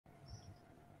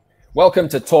Welcome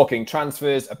to Talking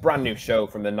Transfers, a brand new show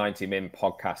from the 90 Min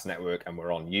Podcast Network, and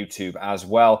we're on YouTube as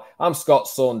well. I'm Scott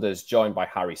Saunders, joined by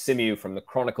Harry Symeou from the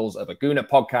Chronicles of a Gooner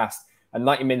podcast, and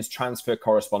 90 Min's transfer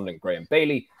correspondent Graeme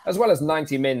Bailey, as well as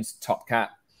 90 Min's top cat,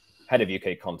 head of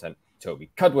UK content,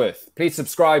 Toby Cudworth. Please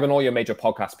subscribe on all your major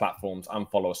podcast platforms and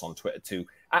follow us on Twitter too,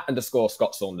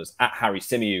 @_Scott Saunders, @Harry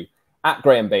Symeou,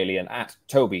 @Graeme Bailey, and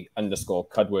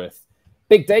 @Toby_Cudworth.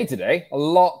 Big day today. A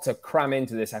lot to cram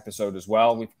into this episode as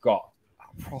well. We've got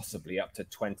possibly up to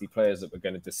 20 players that we're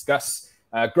going to discuss.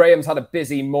 Graeme's had a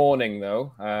busy morning,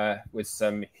 though, with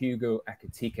some Hugo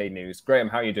Ekitike news. Graeme,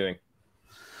 how are you doing?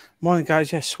 Morning,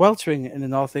 guys. Yeah, sweltering in the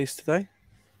northeast today.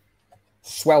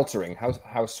 Sweltering?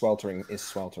 How sweltering is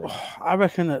sweltering? I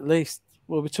reckon at least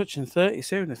we'll be touching 30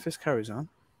 soon if this carries on.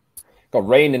 Got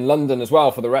rain in London as well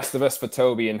for the rest of us, for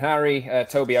Toby and Harry.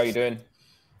 Toby, how are you doing?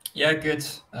 Yeah, good.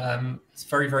 It's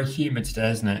very, very humid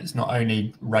today, isn't it? It's not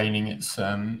only raining, it's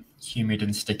humid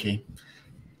and sticky.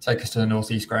 Take us to the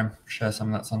northeast, Graeme. Share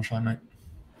some of that sunshine, mate.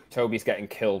 Toby's getting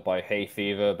killed by hay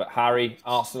fever, but Harry,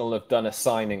 Arsenal have done a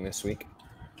signing this week.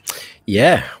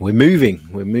 Yeah, we're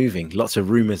moving. Lots of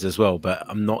rumours as well, but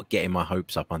I'm not getting my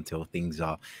hopes up until things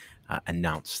are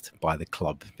announced by the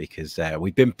club, because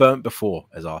we've been burnt before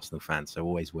as Arsenal fans, so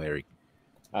always wary.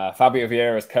 Fabio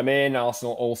Vieira has come in.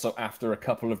 Arsenal also after a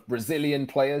couple of Brazilian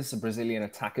players, Brazilian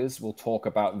attackers. We'll talk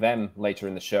about them later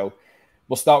in the show.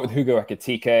 We'll start with Hugo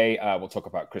Ekitike. We'll talk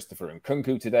about Christopher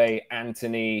Nkunku today,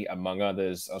 Antony, among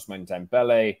others, Ousmane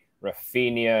Dembele,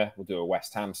 Rafinha. We'll do a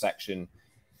West Ham section,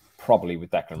 probably with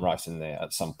Declan Rice in there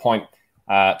at some point.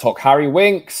 Talk Harry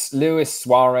Winks, Luis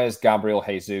Suarez, Gabriel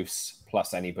Jesus,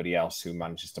 plus anybody else who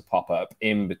manages to pop up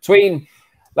in between.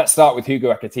 Let's start with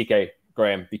Hugo Ekitike,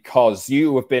 Graeme, because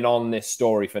you have been on this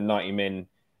story for 90 Min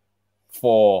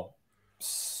for,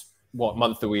 what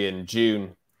month are we in?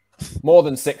 June. More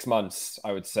than 6 months,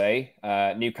 I would say.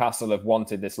 Newcastle have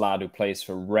wanted this lad who plays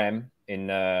for Rennes in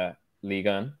Ligue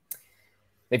 1.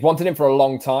 They've wanted him for a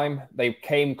long time. They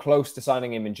came close to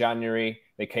signing him in January.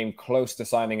 They came close to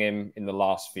signing him in the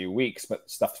last few weeks, but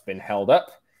stuff's been held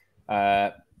up.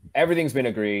 Everything's been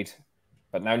agreed,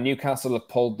 but now Newcastle have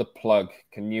pulled the plug.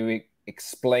 Can you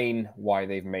explain why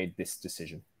they've made this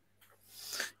decision?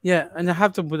 Yeah, and they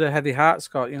have done with a heavy heart,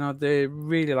 Scott. You know, they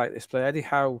really like this player. Eddie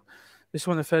Howe, this is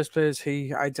one of the first players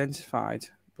he identified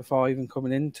before even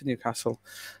coming into Newcastle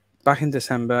back in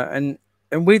December. And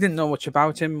we didn't know much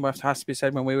about him, it has to be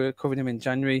said, when we were covering him in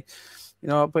January. You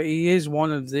know, but he is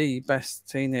one of the best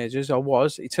teenagers, or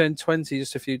was. He turned 20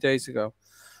 just a few days ago,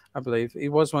 I believe. He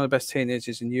was one of the best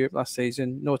teenagers in Europe last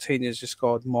season. No teenager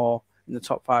scored more in the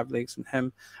top 5 leagues than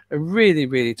him. A really,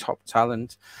 really top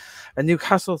talent. And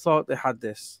Newcastle thought they had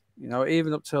this. You know,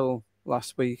 even up till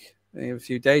last week, a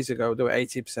few days ago, they were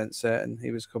 80% certain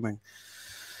he was coming.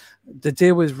 The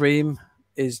deal with Ream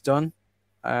is done.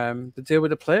 The deal with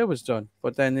the player was done.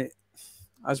 But then,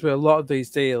 as with a lot of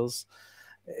these deals,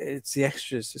 it's the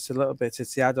extras. It's a little bit.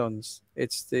 It's the add-ons.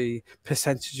 It's the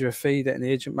percentage of a fee that an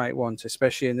agent might want,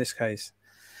 especially in this case.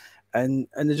 And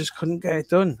they just couldn't get it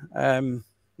done.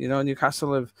 You know,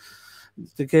 Newcastle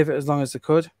they gave it as long as they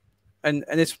could. And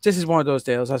this is one of those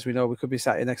deals, as we know. We could be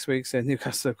sat here next week saying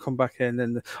Newcastle have come back in,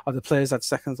 and the players had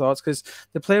second thoughts, because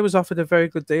the player was offered a very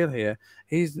good deal here.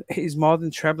 He's more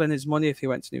than trebling his money if he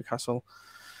went to Newcastle.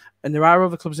 And there are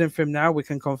other clubs in for him now. We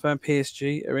can confirm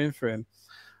PSG are in for him.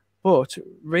 But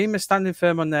Ream is standing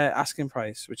firm on their asking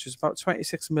price, which is about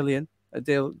 26 million, a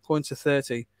deal going to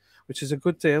 30, which is a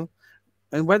good deal.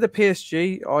 And whether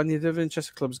PSG or any of the other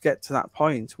interested clubs get to that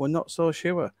point, we're not so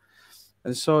sure.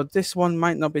 And so this one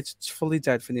might not be fully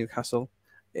dead for Newcastle.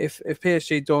 If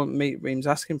PSG don't meet Ream's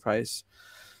asking price,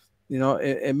 you know,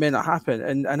 it may not happen.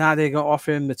 And are they going to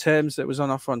offer him the terms that was on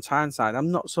offer on Tyneside?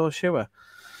 I'm not so sure.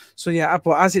 So, yeah,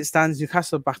 but as it stands,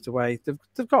 Newcastle backed away.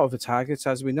 They've got other targets,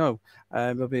 as we know.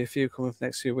 There'll be a few coming for the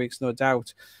next few weeks, no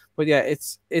doubt. But, yeah,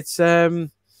 it's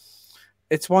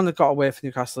one that got away for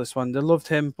Newcastle, this one. They loved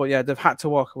him, but, yeah, they've had to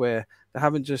walk away. They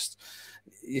haven't just...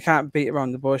 You can't beat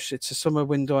around the bush. It's a summer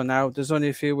window now. There's only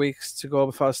a few weeks to go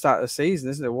before the start of the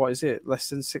season, isn't it? What is it? Less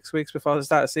than 6 weeks before the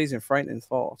start of the season. Frightening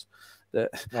thought. Oh,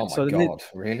 my God.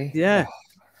 Really? Yeah.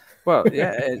 Well,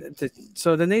 yeah.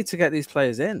 So they need to get these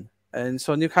players in. And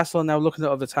so Newcastle are now looking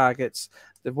at other targets.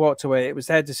 They've walked away. It was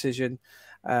their decision.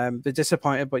 They're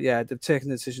disappointed, but yeah, they've taken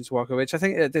the decision to walk away, which I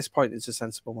think at this point is a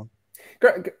sensible one.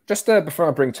 Just before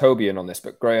I bring Toby in on this,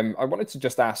 but Graeme, I wanted to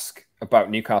just ask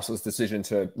about Newcastle's decision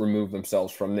to remove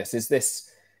themselves from this. Is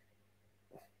this...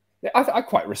 I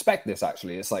quite respect this,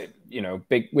 actually. It's like, you know,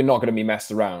 big. We're not going to be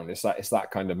messed around. It's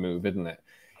that kind of move, isn't it?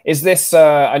 Is this...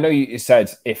 I know you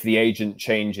said if the agent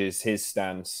changes his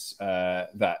stance,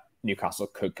 that Newcastle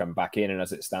could come back in, and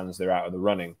as it stands, they're out of the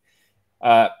running.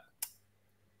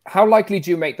 How likely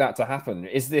do you make that to happen?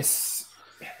 Is this...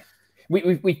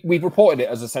 We've reported it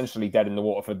as essentially dead in the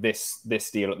water for this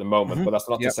deal at the moment, but that's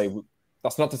not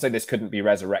to say this couldn't be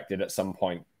resurrected at some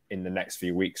point in the next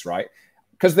few weeks, right?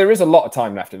 Because there is a lot of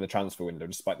time left in the transfer window,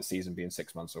 despite the season being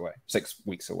 6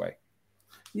 weeks away.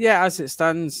 Yeah, as it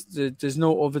stands, there's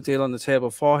no other deal on the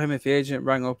table for him. If the agent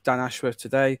rang up Dan Ashworth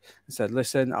today and said,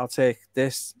 listen, I'll take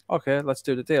this. Okay, let's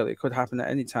do the deal. It could happen at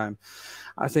any time.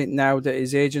 I think now that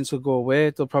his agents will go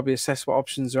away, they'll probably assess what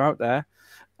options are out there,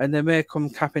 and they may come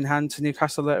cap in hand to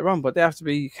Newcastle later on. But they have to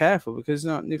be careful because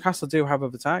Newcastle do have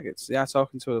other targets. They are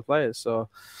talking to other players. So,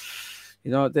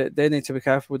 they need to be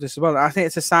careful with this as well. I think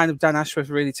it's a sign of Dan Ashworth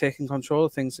really taking control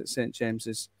of things at St.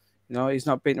 James's. He's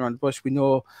not beating around the bush. We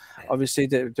know, obviously,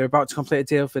 that they're about to complete a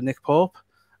deal for Nick Pope,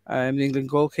 the England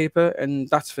goalkeeper, and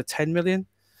that's for 10 million.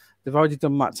 They've already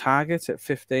done Matt Target at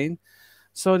 15.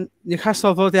 So Newcastle,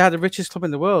 although they are the richest club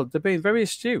in the world, they're being very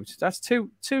astute. That's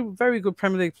two very good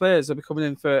Premier League players that will be coming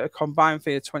in for a combined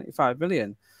fee of 25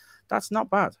 million. That's not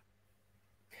bad.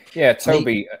 Yeah,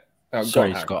 Toby.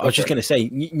 Sorry, Scott. I was just going to say,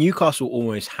 Newcastle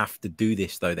almost have to do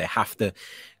this, though. They have to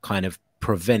kind of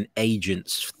prevent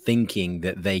agents thinking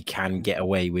that they can get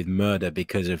away with murder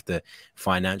because of the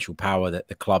financial power that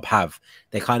the club have.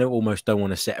 They kind of almost don't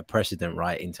want to set a precedent,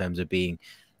 right, in terms of being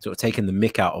sort of taken the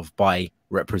mick out of by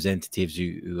representatives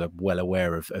who are well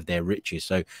aware of their riches.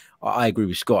 So I agree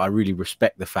with Scott. I really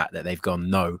respect the fact that they've gone,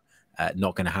 no,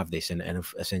 not going to have this, and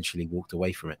have essentially walked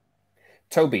away from it.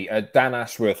 Toby, Dan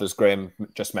Ashworth, as Graeme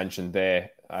just mentioned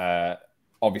there,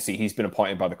 obviously he's been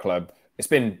appointed by the club. It's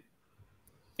been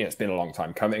a long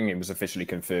time coming. It was officially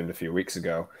confirmed a few weeks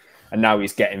ago, and now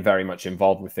he's getting very much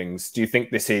involved with things. Do you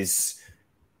think this is...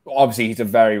 Obviously, he's a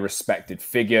very respected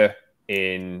figure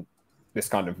in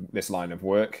this line of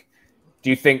work. Do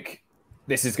you think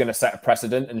this is going to set a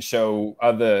precedent and show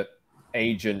other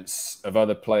agents of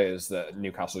other players that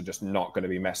Newcastle are just not going to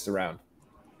be messed around?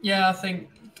 Yeah, I think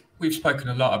we've spoken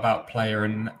a lot about player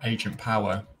and agent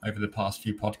power over the past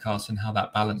few podcasts and how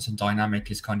that balance and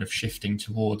dynamic is kind of shifting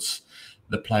towards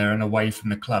the player and away from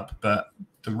the club. But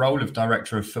the role of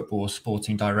director of football or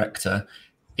sporting director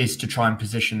is to try and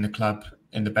position the club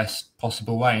in the best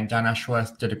possible way. And Dan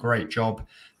Ashworth did a great job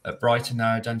at Brighton. They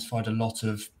identified a lot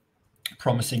of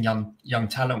promising young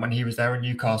talent when he was there, and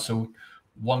Newcastle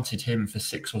wanted him for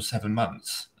 6 or 7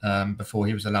 months before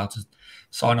he was allowed to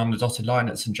sign on the dotted line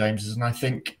at St. James's. And I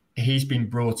think he's been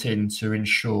brought in to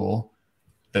ensure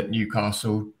that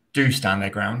Newcastle do stand their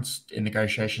ground in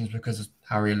negotiations, because, as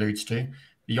Harry alludes to,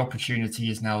 the opportunity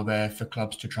is now there for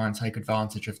clubs to try and take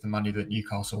advantage of the money that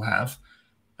Newcastle have.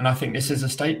 And I think this is a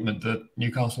statement that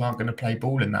Newcastle aren't going to play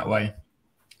ball in that way.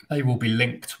 They will be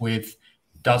linked with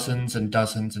dozens and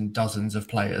dozens and dozens of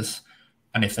players.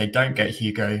 And if they don't get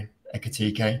Hugo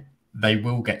Ekitike, they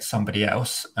will get somebody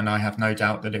else. And I have no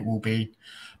doubt that it will be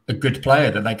a good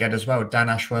player that they get as well. Dan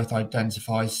Ashworth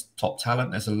identifies top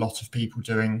talent. There's a lot of people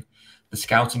doing the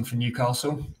scouting for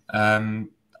Newcastle.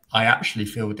 I actually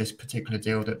feel with this particular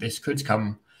deal that this could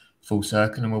come full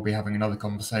circle, and we'll be having another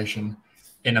conversation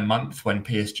in a month when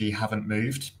PSG haven't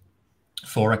moved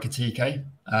for Ekitike,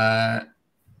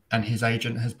 and his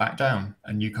agent has backed down,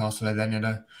 and Newcastle are then in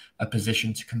a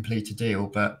position to complete a deal.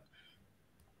 But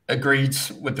agreed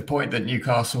with the point that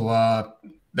Newcastle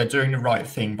they're doing the right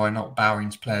thing by not bowing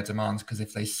to player demands, because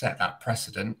if they set that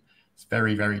precedent, it's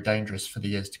very, very dangerous for the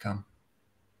years to come.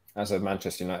 As a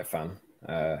Manchester United fan,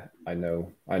 I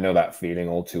know that feeling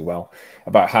all too well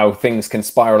about how things can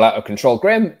spiral out of control.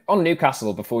 Graeme, on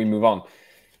Newcastle, before we move on,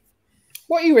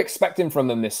 what are you expecting from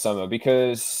them this summer?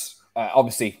 Because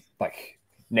obviously, like,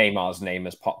 Neymar's name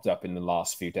has popped up in the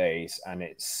last few days, and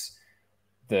it's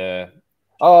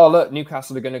look,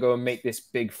 Newcastle are going to go and make this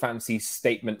big fancy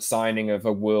statement signing of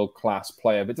a world-class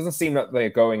player. But it doesn't seem that they're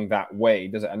going that way,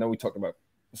 does it? I know we talked about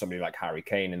somebody like Harry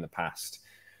Kane in the past,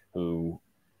 who,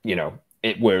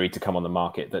 it worried to come on the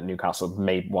market that Newcastle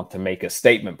may want to make a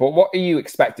statement. But what are you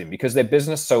expecting? Because their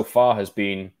business so far has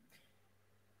been,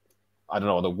 I don't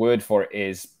know what the word for it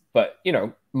is, but,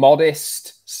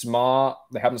 modest, smart.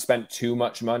 They haven't spent too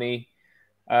much money.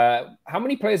 How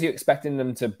many players are you expecting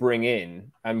them to bring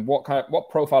in, and what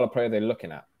profile of player are they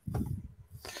looking at?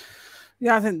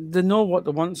 Yeah, I think they know what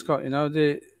they want, Scott.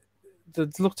 They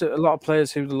looked at a lot of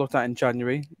players who they looked at in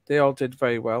January. They all did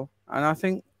very well, and I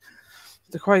think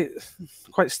they're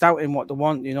quite stout in what they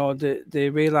want. They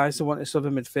realise they want this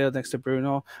other midfield next to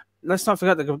Bruno. Let's not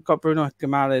forget they've got Bruno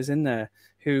Kamara in there,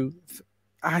 who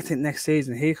I think next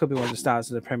season he could be one of the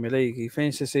stars of the Premier League. He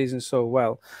finished the season so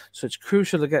well, so it's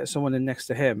crucial to get someone in next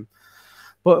to him.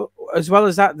 But as well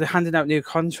as that, they're handing out new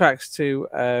contracts to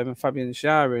Fabian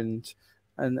Schär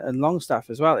and Longstaff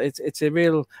as well. It's a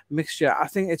real mixture. I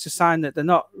think it's a sign that they're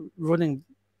not running,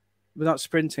 they're not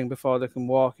sprinting before they can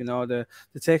walk. You know, they're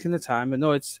taking the time. I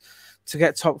know it's to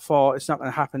get top 4. It's not going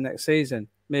to happen next season.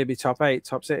 Maybe top 8,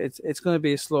 top 6. It's going to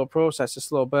be a slow process, a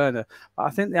slow burner. But I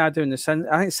think they are doing I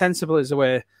think sensible is the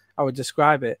way I would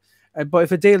describe it. But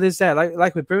if a deal is there,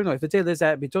 like with Bruno, if a deal is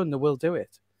there to be done, they will do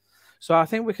it. So I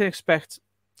think we can expect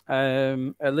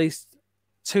at least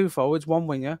 2 forwards, 1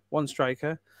 winger, 1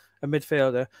 striker, a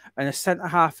midfielder, and a centre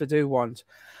half they do want.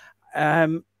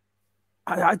 I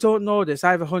don't know this.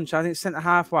 I have a hunch. I think centre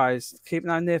half wise, keep an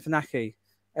eye on Nathan Ake.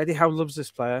 Eddie Howe loves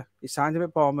this player. He signed him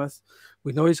at Bournemouth.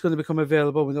 We know he's going to become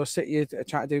available. We know City are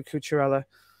trying to do Cucurella.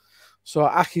 So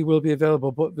Ake will be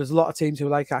available, but there's a lot of teams who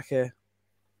like Ake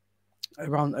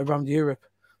around Europe.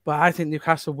 But I think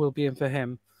Newcastle will be in for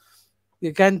him.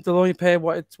 Again, they'll only pay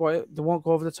what they won't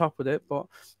go over the top with it. But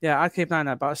yeah, I'd keep an eye on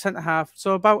that. About a centre half.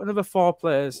 So about another 4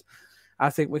 players, I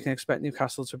think we can expect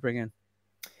Newcastle to bring in.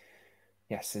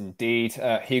 Yes, indeed.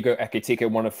 Hugo Ekitike,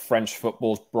 one of French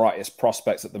football's brightest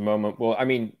prospects at the moment. Well, I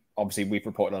mean, obviously, we've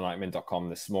reported on nightman.com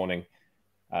this morning,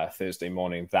 Thursday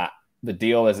morning, that the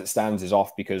deal as it stands is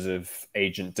off because of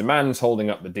agent demands holding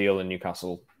up the deal, and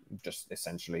Newcastle just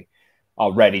essentially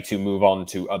are ready to move on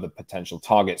to other potential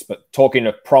targets. But talking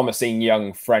of promising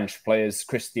young French players,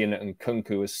 Christian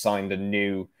Nkunku has signed a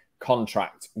new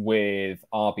contract with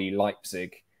RB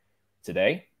Leipzig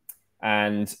today.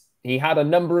 And he had a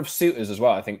number of suitors as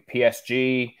well. I think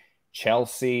PSG,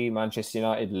 Chelsea, Manchester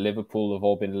United, Liverpool have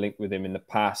all been linked with him in the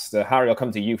past. Harry, I'll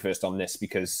come to you first on this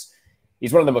because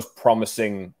he's one of the most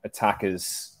promising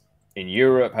attackers in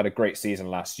Europe, had a great season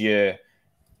last year.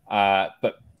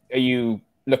 But are you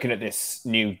looking at this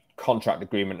new contract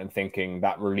agreement and thinking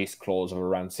that release clause of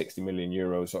around 60 million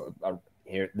euros or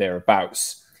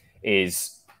thereabouts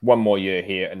is one more year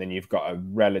here, and then you've got a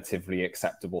relatively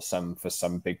acceptable sum for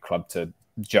some big club to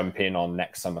jump in on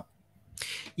next summer?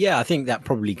 Yeah, I think that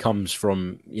probably comes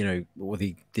from, or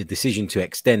the decision to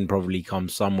extend probably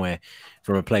comes somewhere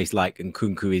from a place like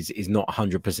Nkunku is not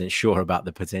 100% sure about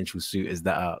the potential suitors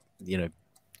that are,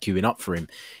 queuing up for him.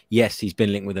 Yes, he's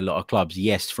been linked with a lot of clubs.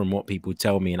 Yes, from what people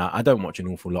tell me, and I don't watch an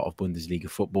awful lot of Bundesliga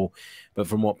football, but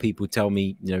from what people tell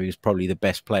me, he was probably the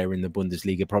best player in the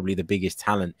Bundesliga, probably the biggest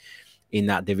talent in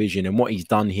that division. And what he's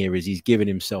done here is he's given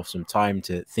himself some time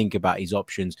to think about his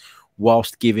options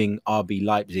whilst giving RB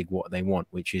Leipzig what they want,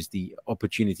 which is the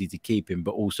opportunity to keep him,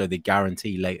 but also the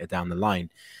guarantee later down the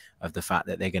line of the fact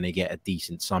that they're going to get a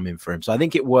decent sum in for him. So I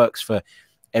think it works for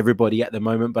everybody at the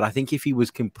moment. But I think if he was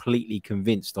completely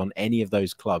convinced on any of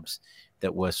those clubs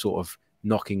that were sort of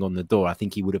knocking on the door, I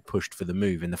think he would have pushed for the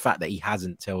move. And the fact that he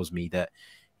hasn't tells me that,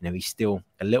 he's still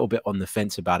a little bit on the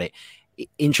fence about it.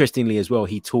 Interestingly as well,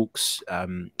 he talks,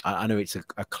 I know it's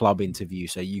a club interview,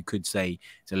 so you could say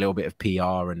it's a little bit of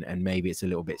PR and maybe it's a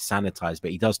little bit sanitized,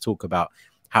 but he does talk about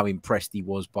how impressed he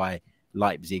was by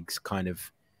Leipzig's kind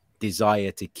of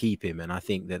desire to keep him. And I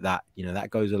think that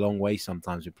goes a long way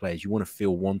sometimes with players. You want to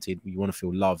feel wanted, you want to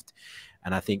feel loved.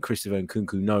 And I think Christopher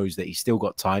Nkunku knows that he's still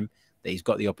got time, that he's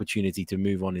got the opportunity to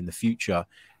move on in the future.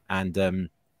 And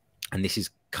this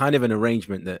is kind of an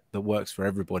arrangement that works for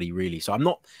everybody, really. So I'm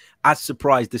not as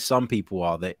surprised as some people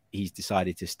are that he's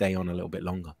decided to stay on a little bit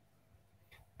longer.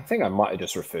 I think I might have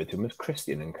just referred to him as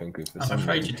Christian Nkunku. I'm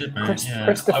afraid you did, man.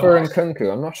 Christopher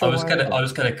Nkunku. I'm not sure. I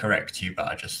was gonna correct you, but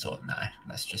I just thought, no,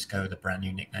 let's just go with a brand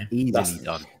new nickname. Easily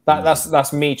done.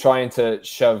 That's me trying to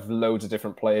shove loads of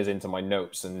different players into my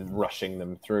notes and rushing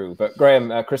them through. But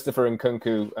Graeme, Christopher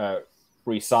Nkunku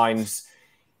re-signs.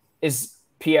 Is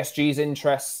PSG's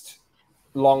interest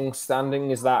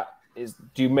long-standing?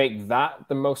 Do you make that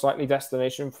the most likely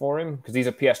destination for him? Because he's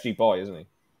a PSG boy, isn't he?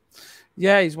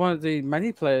 Yeah, he's one of the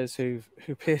many players who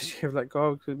PSG have let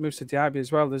go. Moves to Diaby as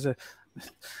well.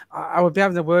 I would be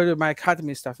having a word with my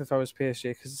academy staff if I was PSG,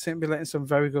 because they seem to be letting some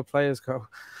very good players go.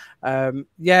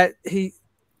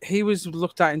 He was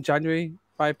looked at in January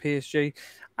by PSG.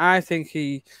 I think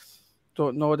he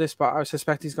don't know this, but I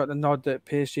suspect he's got the nod that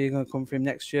PSG are going to come for him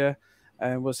next year.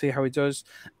 And we'll see how he does.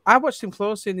 I watched him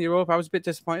closely in Europe. I was a bit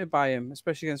disappointed by him,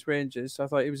 especially against Rangers. I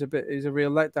thought he was a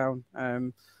real letdown.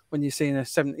 When you're seeing a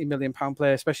 £70 million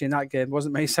player, especially in that game, there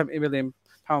wasn't many £70 million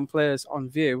players on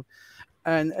view,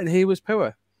 and he was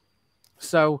poor.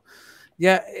 So,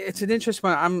 yeah, it's an interesting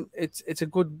one. It's a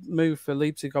good move for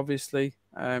Leipzig, obviously,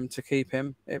 to keep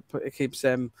him. It keeps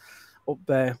them up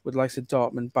there with likes of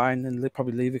Dortmund, Bayern, and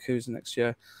probably Leverkusen next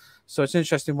year. So it's an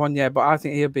interesting one, yeah. But I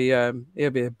think he'll be a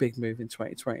big move in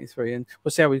 2023, and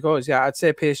we'll see how he goes. Yeah, I'd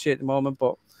say PSG at the moment,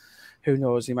 but who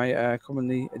knows? He might come on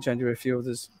the agenda. A few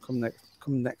others come next.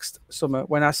 come next summer.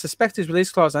 When I suspect his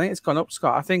release clause, I think it's gone up,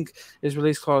 Scott. I think his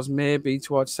release clause may be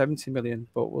towards 70 million,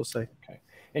 but we'll see. Okay.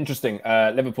 Interesting.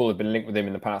 Liverpool have been linked with him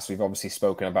in the past. We've obviously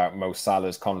spoken about Mo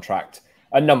Salah's contract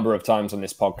a number of times on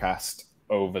this podcast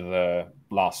over the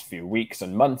last few weeks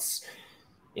and months.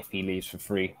 If he leaves for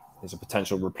free, there's a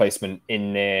potential replacement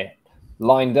in there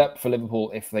lined up for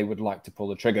Liverpool if they would like to pull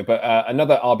the trigger. But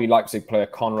another RB Leipzig player,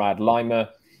 Konrad Laimer,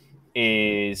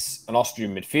 is an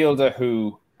Austrian midfielder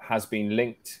who has been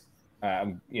linked.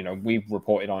 We've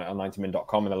reported on it on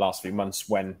 90min.com in the last few months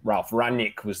when Ralf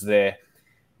Rangnick was there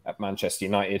at Manchester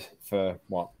United for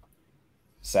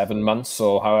 7 months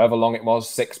or however long it was,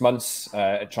 6 months,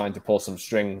 trying to pull some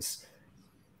strings.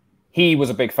 He was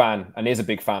a big fan and is a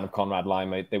big fan of Konrad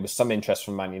Laimer. There was some interest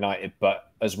from Man United,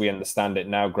 but as we understand it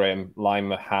now, Graeme,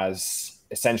 Laimer has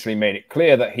essentially made it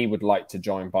clear that he would like to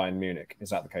join Bayern Munich. Is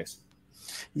that the case?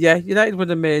 Yeah, United were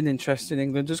the main interest in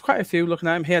England. There's quite a few looking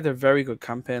at him. He had a very good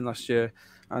campaign last year,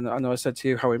 and I know I said to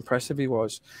you how impressive he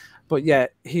was. But yeah,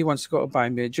 he wants to go to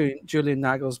Bayern Munich. Julian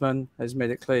Nagelsmann has made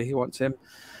it clear he wants him.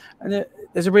 And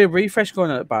there's a real refresh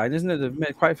going on at Bayern, isn't it? They've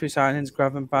made quite a few signings,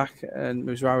 Gravenbach and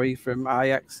Muzraoui from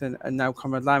Ajax and now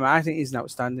Konrad Laimer. I think he's an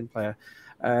outstanding player.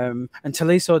 And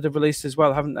Tolisso they've released as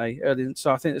well, haven't they? Early,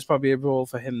 so I think there's probably a role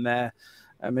for him there.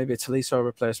 Maybe a Tolisso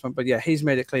replacement. But yeah, he's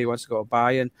made it clear he wants to go to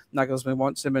Bayern. Nagelsmann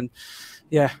wants him. And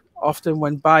yeah, often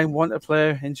when Bayern want a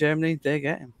player in Germany, they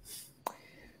get him.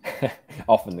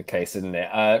 Often the case, isn't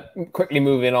it? Quickly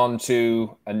moving on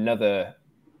to another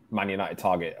Man United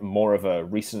target, more of a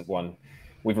recent one.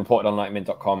 We've reported on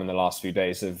 90min.com in the last few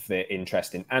days of their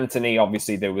interest in Antony.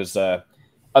 Obviously, there was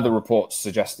other reports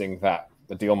suggesting that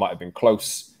the deal might have been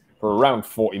close for around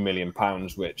 £40 million,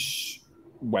 which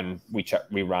when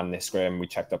we ran this, Graeme, we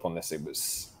checked up on this,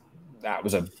 that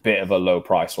was a bit of a low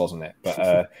price, wasn't it?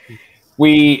 But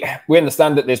we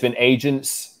understand that there's been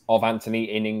agents of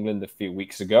Antony in England a few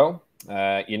weeks ago.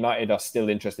 United are still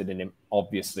interested in him,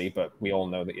 obviously, but we all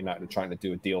know that United are trying to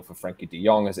do a deal for Frankie de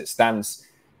Jong as it stands.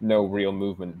 No real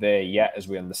movement there yet, as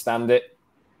we understand it.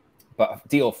 But a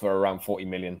deal for around 40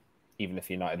 million, even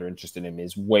if United are interested in him,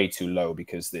 is way too low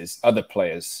because there's other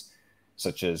players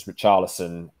such as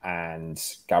Richarlison and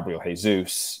Gabriel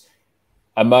Jesus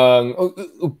who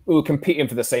are competing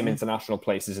for the same international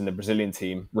places in the Brazilian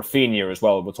team. Rafinha as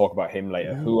well, we'll talk about him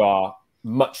later, who are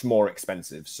much more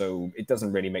expensive. So it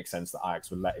doesn't really make sense that Ajax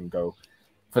would let him go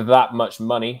for that much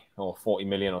money, or 40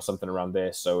 million or something around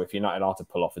there. So if United are to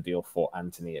pull off a deal for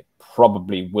Antony, it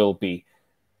probably will be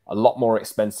a lot more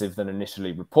expensive than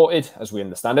initially reported, as we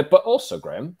understand it. But also,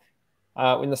 Graeme, we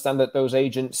understand that those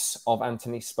agents of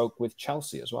Antony spoke with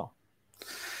Chelsea as well.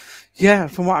 Yeah,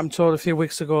 from what I'm told a few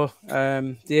weeks ago,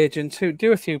 the agents who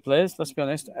do a few players, let's be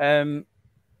honest,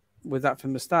 with that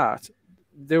from the start,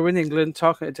 they were in England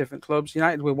talking to different clubs.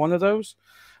 United were one of those,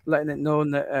 letting it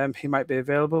known that he might be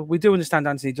available. We do understand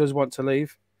Antony does want to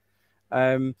leave.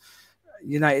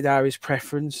 United are his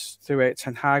preference through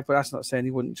Ten Hag, but that's not saying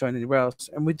he wouldn't join anywhere else.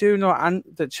 And we do know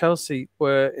that Chelsea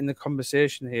were in the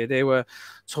conversation here. They were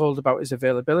told about his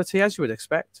availability, as you would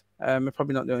expect.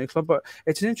 Probably not the only club, but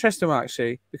it's an interesting one,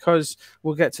 actually, because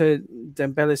we'll get to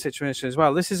Dembele's situation as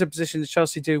well. This is a position that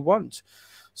Chelsea do want.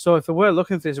 So if they were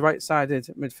looking for this right-sided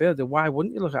midfielder, why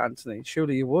wouldn't you look at Antony?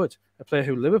 Surely you would. A player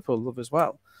who Liverpool love as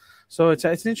well. So it's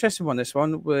an interesting one, this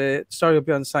one. The story will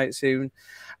be on site soon.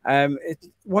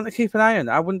 Want to keep an eye on.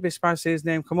 I wouldn't be surprised to see his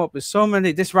name come up. There's so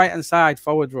many, this right-hand side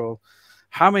forward role.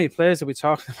 How many players are we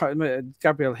talking about?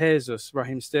 Gabriel Jesus,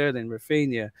 Raheem Sterling,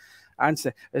 Rafinha,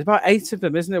 Antony. There's about 8 of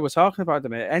them, isn't there? We're talking about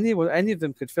them here. Any of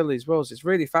them could fill these roles. It's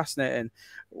really fascinating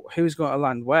who's going to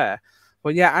land where.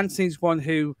 But yeah, Antony's one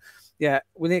who... Yeah,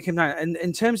 we need to keep an eye on. And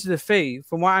in terms of the fee,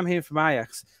 from what I'm hearing from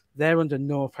Ajax, they're under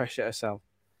no pressure to sell.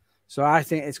 So I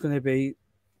think it's going to be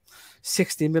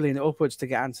 60 million upwards to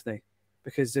get Antony,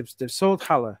 because they've sold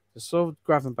Haller, they've sold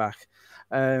Gravenbach.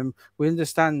 We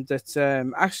understand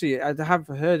that actually I have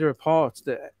heard a report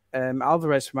that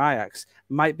Alvarez from Ajax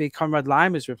might be Konrad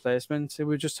Laimer's replacement, who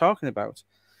we were just talking about.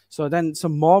 So then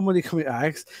some more money coming to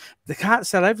Ajax. They can't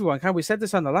sell everyone, can we? Said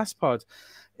this on the last pod.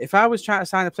 If I was trying to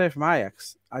sign a player from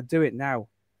Ajax, I'd do it now,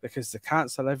 because they can't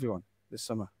sell everyone this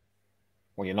summer.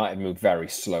 Well, United move very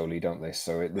slowly, don't they?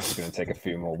 So this is going to take a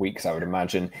few more weeks, I would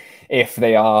imagine, if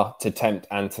they are to tempt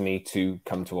Antony to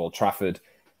come to Old Trafford.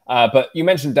 But you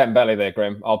mentioned Dembele there,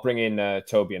 Graeme. I'll bring in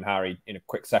Toby and Harry in a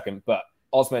quick second. But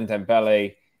Ousmane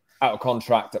Dembele, out of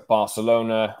contract at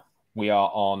Barcelona. We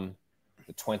are on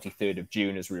the 23rd of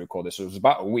June as we record this. So there's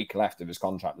about a week left of his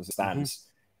contract as it stands.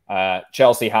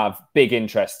 Chelsea have big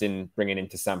interest in bringing him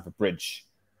to Stamford Bridge.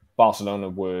 Barcelona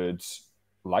would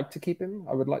like to keep him.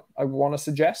 I want to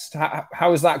suggest.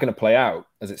 How is that going to play out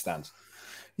as it stands?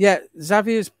 Yeah,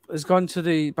 Xavi has gone to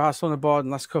the Barcelona board in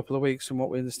the last couple of weeks, from what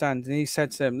we understand, and he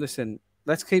said to them, "Listen,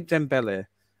 let's keep Dembele.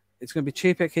 It's going to be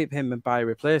cheaper to keep him and buy a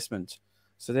replacement."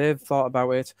 So they've thought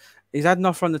about it. He's had an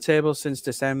offer on the table since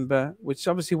December, which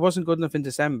obviously wasn't good enough in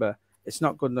December. It's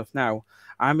not good enough now.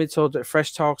 I'm been told that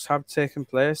fresh talks have taken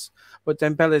place, but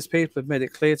Dembele's people have made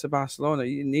it clear to Barcelona,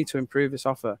 you need to improve this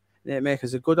offer. They make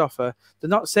us a good offer. They're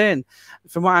not saying,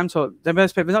 from what I'm told,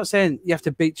 Dembele's people are not saying you have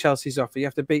to beat Chelsea's offer, you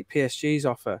have to beat PSG's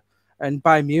offer, and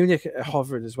Bayern Munich are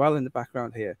hovering as well in the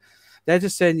background here. They're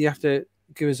just saying you have to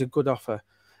give us a good offer.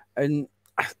 And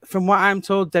from what I'm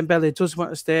told, Dembele does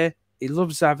want to stay. He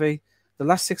loves Xavi. The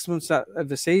last 6 months of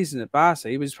the season at Barca,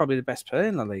 he was probably the best player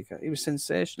in La Liga. He was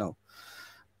sensational.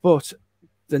 But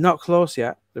they're not close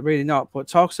yet. They're really not. But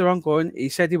talks are ongoing. He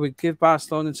said he would give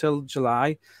Barcelona until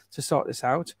July to sort this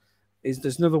out.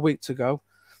 There's another week to go.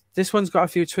 This one's got a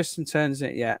few twists and turns in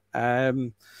it yet.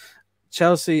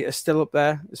 Chelsea are still up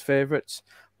there as favourites.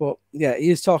 But yeah,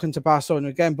 he is talking to Barcelona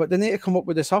again. But they need to come up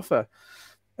with this offer.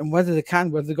 And whether they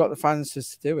can, whether they've got the finances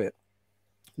to do it,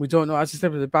 we don't know. As I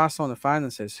said, with the Barcelona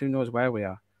finances, who knows where we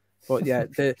are. But yeah,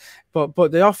 but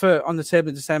the offer on the table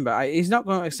in December, he's not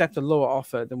going to accept a lower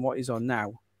offer than what he's on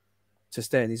now to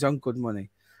stay in. He's on good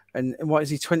money. And what is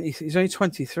he, 20? He's only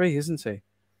 23, isn't he?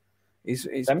 He's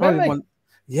probably one.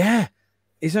 Yeah.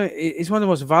 He's one of the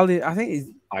most valuable. I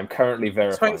think I'm currently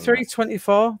verifying. 23,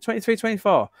 24, 23,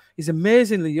 24. He's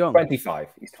amazingly young. 25.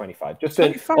 He's 25. Just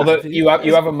 25. Although you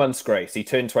have a month's grace. He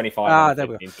turned 25 on the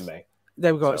 15th of May.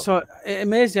 There we go. So it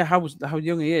amazes you how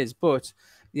young he is. But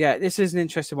yeah, this is an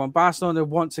interesting one. Barcelona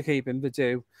want to keep him, they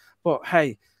do. But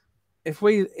hey,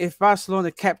 if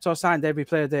Barcelona kept or signed every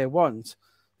player they want,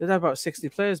 they'd have about 60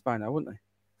 players by now, wouldn't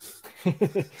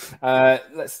they?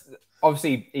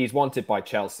 Obviously, he's wanted by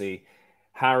Chelsea.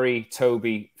 Harry,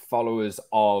 Toby, followers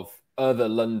of other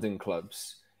London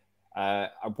clubs. I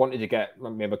wanted to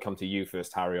maybe come to you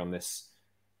first, Harry, on this.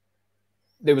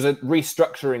 There was a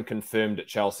restructuring confirmed at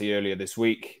Chelsea earlier this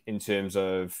week in terms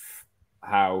of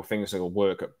how things will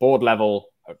work at board level,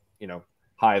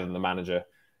 higher than the manager.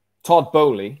 Todd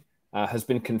Bowley has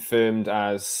been confirmed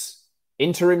as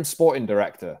interim sporting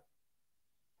director.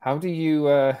 How do you,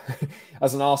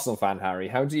 as an Arsenal fan, Harry,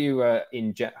 how do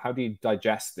you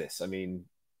digest this? I mean,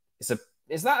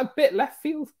 is that a bit left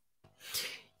field?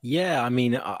 Yeah, I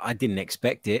mean, I didn't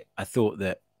expect it. I thought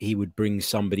that he would bring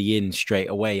somebody in straight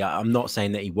away. I'm not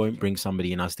saying that he won't bring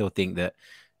somebody in. I still think that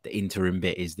the interim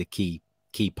bit is the key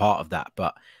part of that.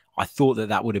 But I thought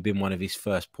that would have been one of his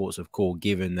first ports of call,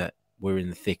 given that we're in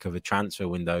the thick of a transfer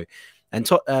window. And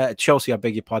Chelsea, I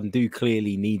beg your pardon, do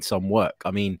clearly need some work.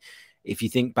 I mean, if you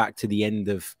think back to the end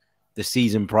of the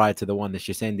season prior to the one that's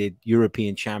just ended,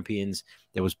 European champions,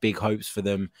 there was big hopes for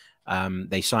them.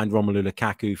 They signed Romelu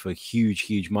Lukaku for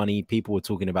huge money. People were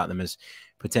talking about them as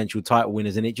potential title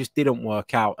winners, and it just didn't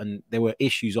work out. And there were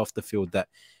issues off the field that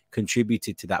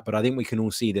contributed to that. But I think we can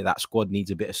all see that squad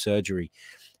needs a bit of surgery.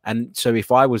 And so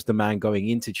if I was the man going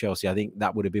into Chelsea, I think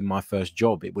that would have been my first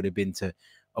job. It would have been to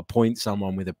appoint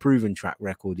someone with a proven track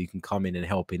record who can come in and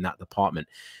help in that department.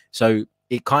 So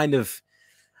it kind of,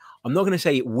 I'm not going to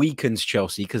say it weakens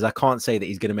Chelsea, because I can't say that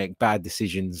he's going to make bad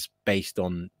decisions based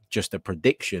on just a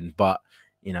prediction, but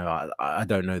I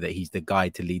don't know that he's the guy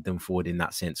to lead them forward in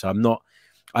that sense. So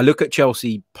I look at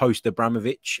Chelsea post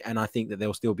Abramovich, and I think that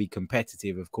they'll still be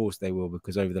competitive. Of course they will,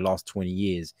 because over the last 20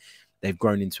 years, they've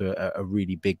grown into a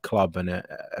really big club and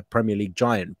a Premier League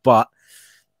giant. But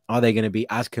are they going to be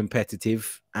as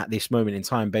competitive at this moment in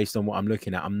time based on what I'm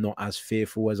looking at? I'm not as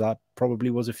fearful as I probably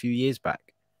was a few years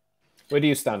back. Where do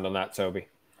you stand on that, Toby?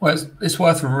 Well, it's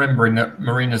worth remembering that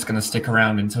Marina's going to stick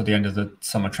around until the end of the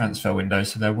summer transfer window,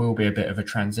 so there will be a bit of a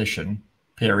transition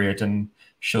period, and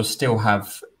she'll still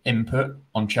have input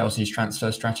on Chelsea's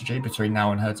transfer strategy between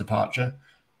now and her departure.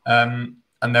 And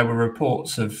there were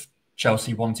reports of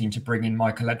Chelsea wanting to bring in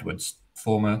Michael Edwards,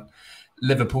 former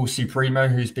Liverpool Supremo,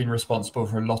 who's been responsible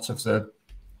for a lot of the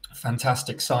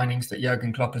fantastic signings that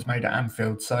Jurgen Klopp has made at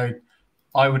Anfield. So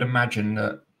I would imagine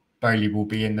that Bowley will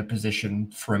be in the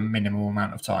position for a minimal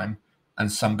amount of time,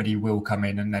 and somebody will come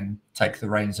in and then take the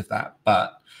reins of that.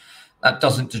 But that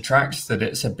doesn't detract that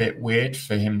it's a bit weird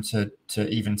for him to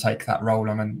even take that role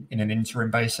in an interim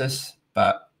basis.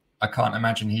 But I can't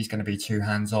imagine he's going to be too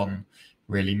hands-on,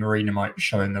 really. Marina might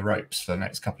show him the ropes for the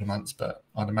next couple of months, but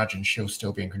I'd imagine she'll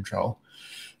still be in control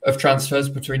of transfers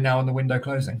between now and the window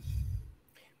closing.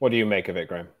 What do you make of it,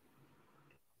 Graeme?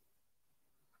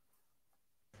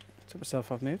 Took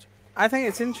myself off mute. I think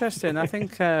it's interesting. I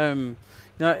think, from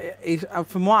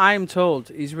what I'm told,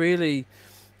 he's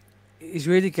he's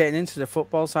really getting into the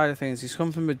football side of things. He's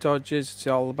come from the Dodgers. It's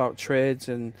all about trades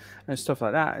and stuff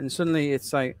like that. And suddenly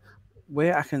it's like,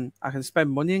 where I can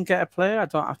spend money and get a player. I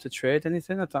don't have to trade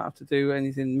anything. I don't have to do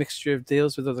anything, mixture of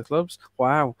deals with other clubs.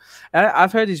 Wow.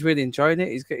 I've heard he's really enjoying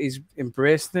it. He's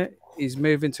embracing it. He's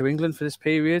moving to England for this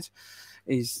period.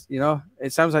 He's,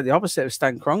 it sounds like the opposite of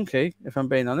Stan Kroenke, if I'm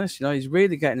being honest. He's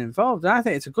really getting involved. And I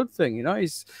think it's a good thing.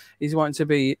 He's wanting to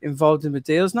be involved in the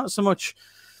deals, not so much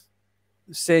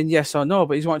saying yes or no,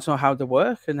 but he's wanting to know how they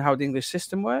work and how the English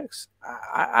system works.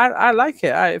 I like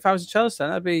it. If I was a Chelsea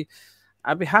fan,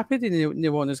 I'd be happy the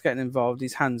new owner's getting involved.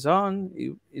 He's hands-on.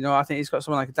 I think he's got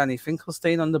someone like Danny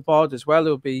Finkelstein on the board as well.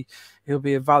 He'll be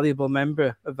a valuable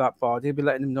member of that board. He'll be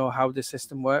letting them know how the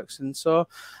system works. And so,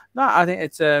 no, I think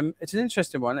it's an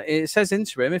interesting one. It says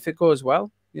interim. If it goes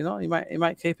well, he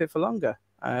might keep it for longer.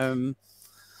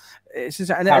 It's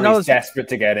just, Harry's desperate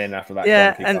to get in after that.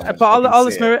 Yeah, but all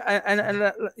this,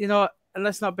 and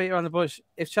let's not beat around the bush.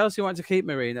 If Chelsea want to keep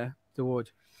Marina, they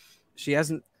would. She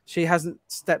hasn't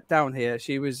stepped down here.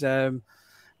 She was, I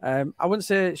wouldn't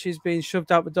say she's been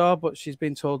shoved out the door, but she's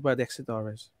been told where the exit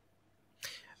door is.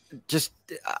 Just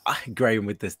Graeme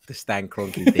with the Stan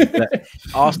Kroenke thing. But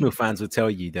Arsenal fans will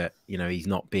tell you that he's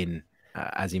not been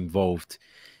as involved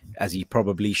as he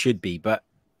probably should be. But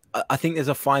I think there's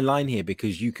a fine line here,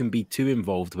 because you can be too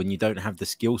involved when you don't have the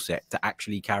skill set to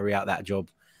actually carry out that job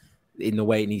in the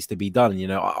way it needs to be done.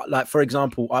 Like, for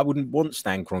example, I wouldn't want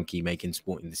Stan Kroenke making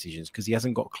sporting decisions because he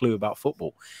hasn't got a clue about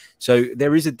football. So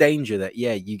there is a danger that,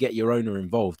 you get your owner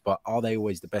involved, but are they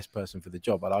always the best person for the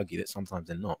job? I'd argue that sometimes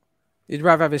they're not. You'd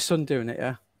rather have his son doing it,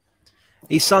 yeah?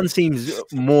 His son seems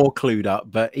more clued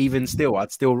up, but even still,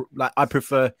 I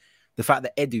prefer the fact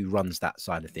that Edu runs that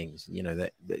side of things.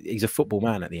 That he's a football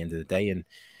man at the end of the day, and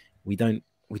we don't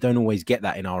always get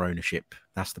that in our ownership.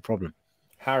 That's the problem.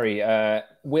 Harry,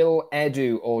 will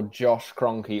Edu or Josh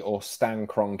Kroenke or Stan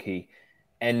Kroenke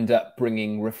end up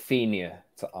bringing Rafinha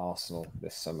to Arsenal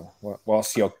this summer?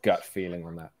 What's your gut feeling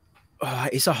on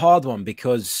that? It's a hard one,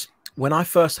 because when I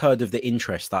first heard of the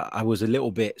interest, I was a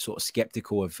little bit sort of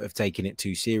skeptical of taking it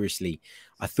too seriously.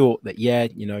 I thought that,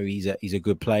 he's a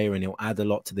good player and he'll add a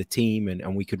lot to the team,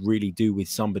 and we could really do with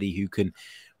somebody who can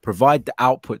provide the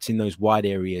outputs in those wide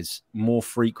areas more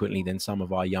frequently than some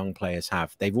of our young players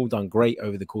have. They've all done great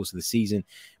over the course of the season,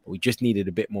 but we just needed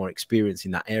a bit more experience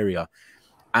in that area.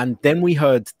 And then we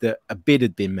heard that a bid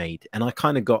had been made, and I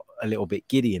kind of got a little bit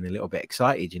giddy and a little bit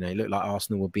excited. It looked like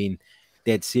Arsenal were being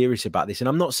dead serious about this. And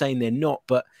I'm not saying they're not,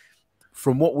 but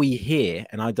from what we hear,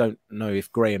 and I don't know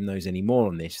if Graeme knows any more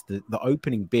on this, the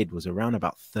opening bid was around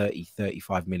about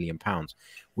 35 million pounds,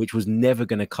 which was never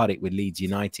going to cut it with Leeds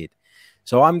United.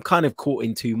 So I'm kind of caught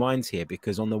in two minds here,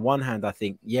 because on the one hand, I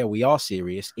think, we are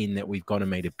serious in that we've gone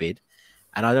and made a bid.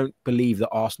 And I don't believe that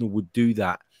Arsenal would do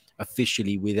that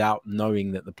officially without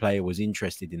knowing that the player was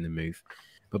interested in the move.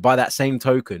 But by that same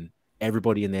token,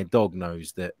 everybody and their dog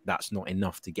knows that that's not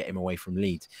enough to get him away from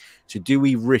Leeds. So do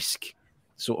we risk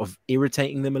sort of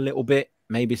irritating them a little bit?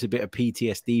 Maybe it's a bit of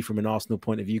PTSD from an Arsenal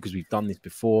point of view because we've done this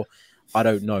before. I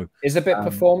don't know. Is it a bit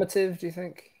performative, do you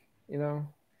think?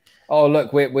 Oh,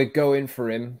 look, we're going for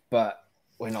him, but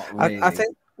we're not really. I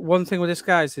think one thing with this,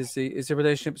 guys, is the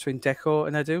relationship between Deco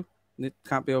and Edu. It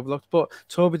can't be overlooked. But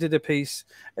Toby did a piece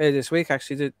this week,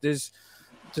 actually. There's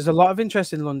a lot of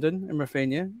interest in London in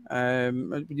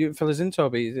Rafinha. You fill us in,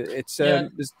 Toby. It's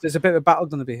there's a bit of a battle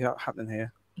going to be happening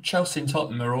here. Chelsea and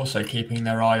Tottenham are also keeping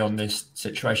their eye on this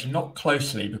situation, not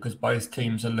closely because both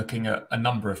teams are looking at a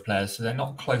number of players, so they're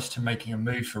not close to making a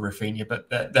move for Rafinha, but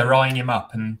they're eyeing him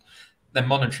up and they're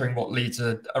monitoring what Leeds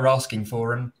are asking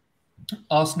for. And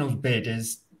Arsenal's bid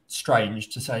is strange,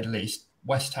 to say the least.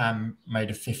 West Ham made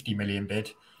a 50 million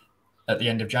bid at the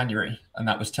end of January, and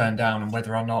that was turned down. And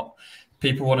whether or not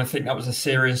people want to think that was a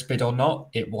serious bid or not,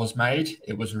 it was made.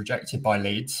 It was rejected by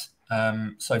Leeds.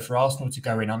 So for Arsenal to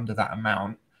go in under that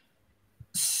amount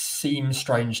seems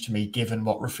strange to me, given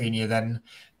what Rafinha then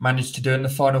managed to do in the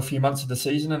final few months of the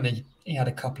season. And he had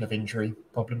a couple of injury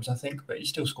problems, I think, but he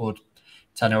still scored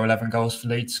 10 or 11 goals for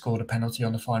Leeds, scored a penalty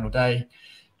on the final day,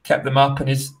 kept them up, and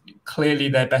is clearly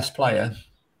their best player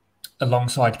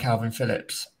alongside Calvin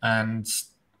Phillips. And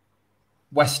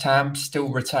West Ham still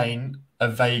retain a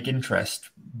vague interest.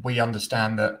 We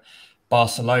understand that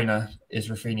Barcelona is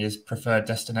Rafinha's preferred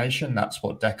destination. That's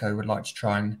what Deco would like to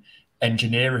try and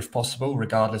engineer if possible,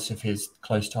 regardless of his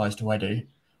close ties to Edu.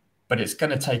 But it's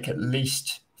going to take at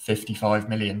least 55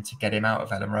 million to get him out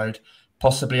of Ellen Road,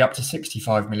 possibly up to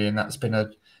 65 million. That's been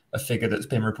a figure that's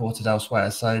been reported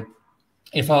elsewhere. So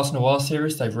if Arsenal are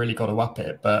serious, they've really got to up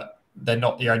it, but they're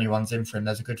not the only ones in for him.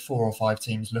 There's a good 4 or 5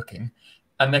 teams looking,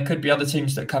 and there could be other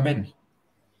teams that come in.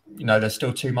 there's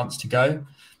still 2 months to go.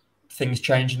 Things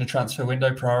change in the transfer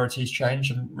window, priorities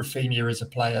change, and Rafinha is a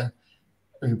player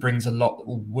who brings a lot,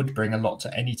 or would bring a lot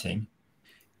to any team.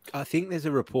 I think there's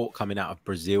a report coming out of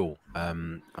Brazil.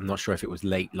 I'm not sure if it was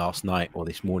late last night or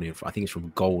this morning. I think it's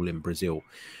from Goal in Brazil,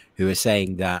 who are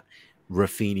saying that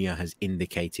Rafinha has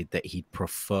indicated that he'd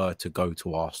prefer to go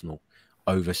to Arsenal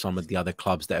over some of the other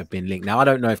clubs that have been linked. Now, I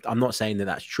don't know if I'm not saying that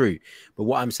that's true, but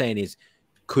what I'm saying is,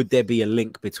 could there be a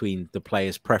link between the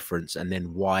player's preference and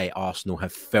then why Arsenal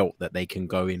have felt that they can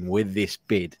go in with this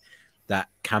bid that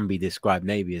can be described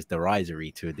maybe as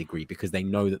derisory to a degree because they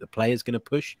know that the player's going to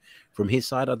push from his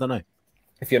side? I don't know.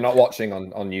 If you're not watching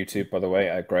on YouTube, by the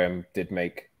way, Graeme did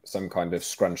make some kind of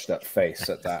scrunched up face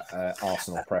at that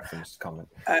Arsenal preference comment.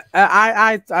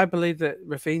 I believe that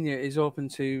Rafinha is open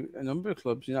to a number of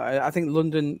clubs. I think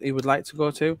London he would like to go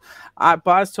to. But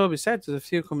as Toby said, there's a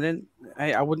few coming in.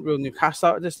 Hey, I wouldn't rule Newcastle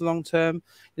out of this long term.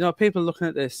 People looking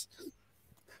at this.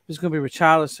 There's going to be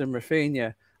Richarlison,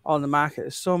 Rafinha on the market.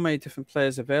 There's so many different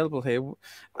players available here.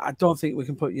 I don't think we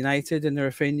can put United in the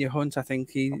Rafinha hunt. I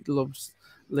think he loves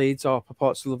Leeds or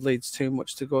purports to love Leeds too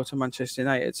much to go to Manchester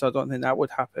United, so I don't think that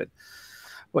would happen.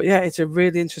 But yeah, it's a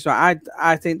really interesting one.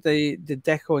 I think the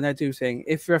Deco and Edu thing,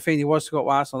 if Rafinha was to go to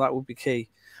Arsenal, that would be key.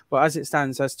 But as it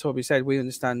stands, as Toby said, we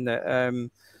understand that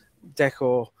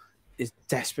Deco is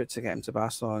desperate to get him to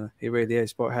Barcelona. He really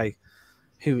is. But hey,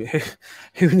 who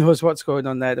knows what's going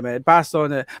on there at the minute?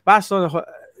 Barcelona,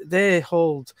 they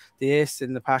hold the ace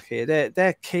in the pack here.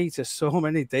 They're key to so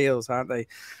many deals, aren't they?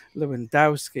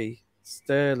 Lewandowski,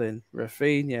 Sterling,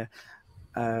 Rafinha,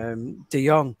 De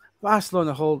Jong.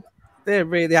 Barcelona hold. They're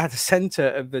really at the centre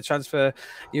of the transfer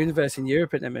universe in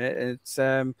Europe at the minute. It's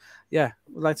we'd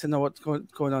like to know what's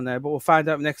going on there, but we'll find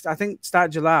out next. I think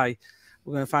start July,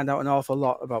 we're going to find out an awful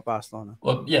lot about Barcelona.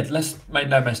 Well, yeah, let's make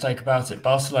no mistake about it.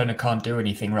 Barcelona can't do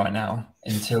anything right now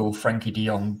until Frankie de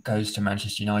Jong goes to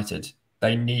Manchester United.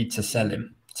 They need to sell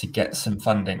him to get some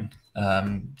funding.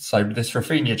 So this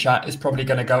Rafinha chat is probably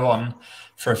going to go on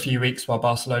for a few weeks while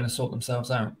Barcelona sort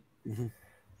themselves out. Mm-hmm.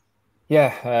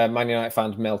 Yeah, Man United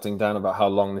fans melting down about how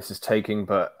long this is taking.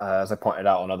 But as I pointed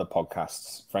out on other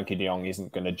podcasts, Frankie de Jong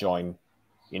isn't going to join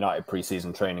United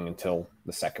pre-season training until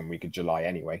the second week of July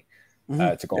anyway,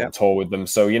 to go on tour with them.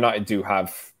 So United do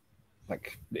have,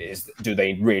 do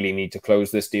they really need to close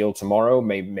this deal tomorrow?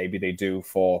 Maybe they do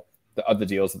for the other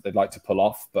deals that they'd like to pull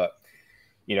off. But,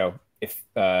 if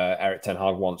Erik ten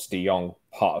Hag wants de Jong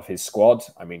part of his squad,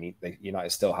 I mean,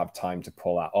 United still have time to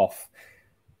pull that off.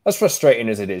 As frustrating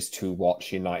as it is to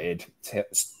watch United,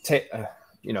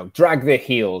 drag their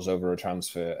heels over a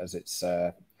transfer, as it's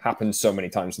happened so many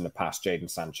times in the past, Jadon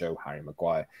Sancho, Harry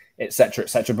Maguire, etc.,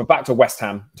 etc. But back to West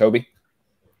Ham, Toby.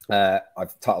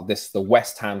 I've titled this the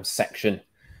West Ham section.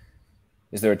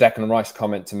 Is there a Declan Rice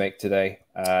comment to make today?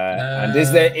 And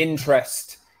is there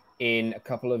interest in a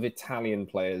couple of Italian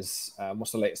players?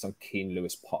 What's the latest on Keane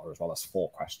Lewis Potter as well? That's 4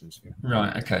 questions for you.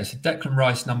 Right, okay. So Declan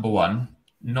Rice, number 1,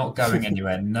 not going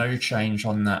anywhere. No change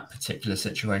on that particular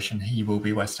situation. He will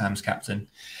be West Ham's captain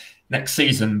next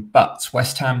season. But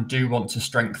West Ham do want to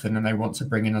strengthen and they want to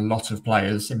bring in a lot of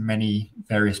players in many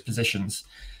various positions.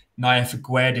 Naif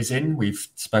Aguerd is in. We've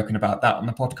spoken about that on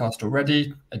the podcast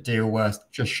already. A deal worth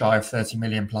just shy of 30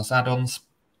 million plus add-ons.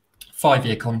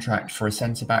 5-year contract for a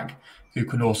centre-back who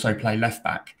can also play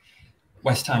left-back.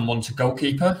 West Ham want a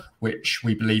goalkeeper, which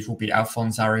we believe will be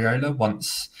Alphonse Areola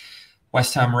once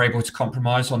West Ham were able to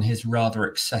compromise on his rather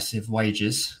excessive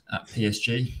wages at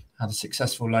PSG. Had a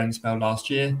successful loan spell last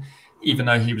year, even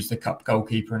though he was the cup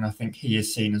goalkeeper, and I think he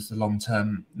is seen as the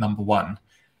long-term number 1.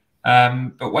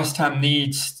 But West Ham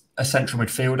needs a central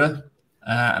midfielder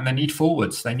and they need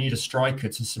forwards. They need a striker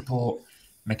to support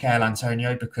Michail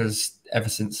Antonio because ever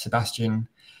since Sebastian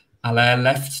Haller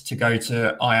left to go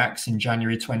to Ajax in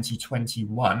January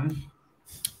 2021,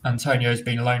 Antonio's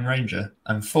been a lone ranger.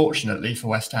 Unfortunately for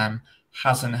West Ham,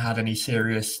 hasn't had any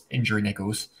serious injury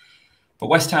niggles. But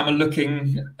West Ham are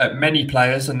looking at many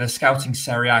players and they're scouting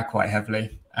Serie A quite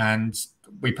heavily. And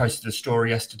we posted a story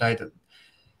yesterday that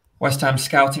West Ham's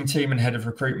scouting team and head of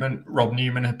recruitment, Rob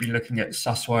Newman, had been looking at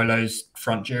Sassuolo's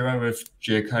front duo of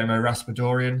Giacomo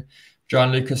Raspadorian,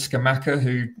 Gianluca Scamacca,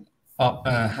 who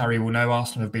Harry will know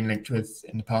Arsenal have been linked with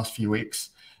in the past few weeks.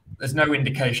 There's no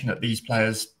indication that these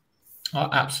players are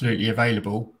absolutely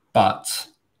available, but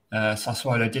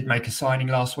Sassuolo did make a signing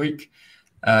last week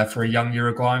for a young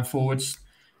Uruguayan forwards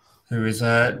who is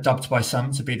dubbed by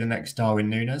some to be the next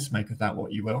Darwin Núñez. Make of that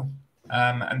what you will.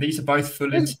 And these are both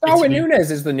fully... Darwin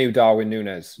Núñez is the new Darwin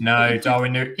Núñez.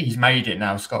 No, he's made it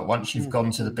now, Scott. Once you've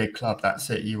gone to the big club, that's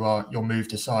it. You're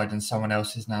moved aside and someone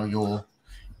else is now your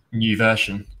new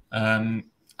version. And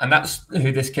And that's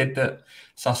who this kid that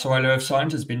Sassuolo have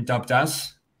signed has been dubbed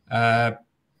as. But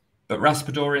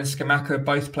Raspadori and Scamacca are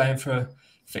both playing for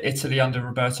Italy under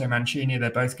Roberto Mancini. They're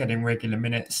both getting regular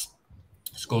minutes.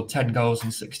 Scored 10 goals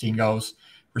and 16 goals,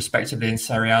 respectively, in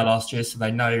Serie A last year. So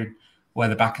they know where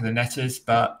the back of the net is.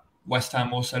 But West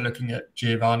Ham also looking at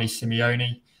Giovanni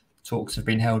Simeone. Talks have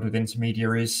been held with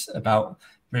intermediaries about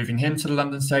moving him to the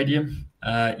London Stadium.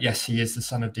 Yes, he is the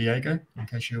son of Diego, in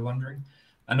case you were wondering.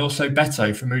 And also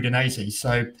Beto from Udinese.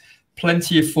 So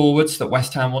plenty of forwards that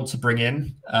West Ham want to bring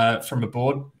in from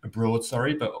abroad,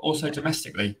 but also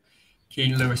domestically.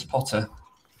 Keane Lewis Potter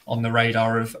on the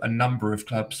radar of a number of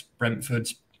clubs, Brentford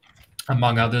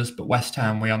among others, but West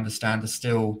Ham, we understand, are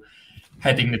still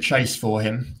heading the chase for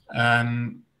him.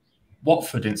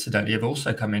 Watford, incidentally, have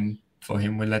also come in for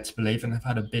him, we're led to believe, and have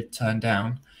had a bid turned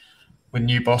down with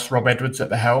new boss Rob Edwards at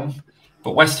the helm.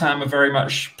 But West Ham are very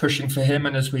much pushing for him,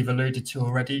 and as we've alluded to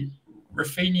already,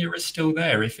 Rafinha is still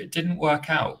there. If it didn't work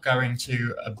out going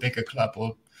to a bigger club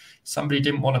or somebody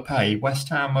didn't want to pay, West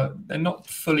Ham, they're not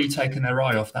fully taking their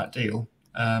eye off that deal.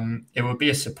 It would be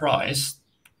a surprise,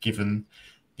 given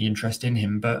the interest in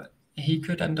him, but he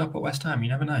could end up at West Ham. You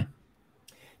never know.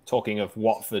 Talking of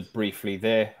Watford briefly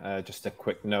there, just a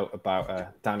quick note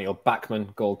about Daniel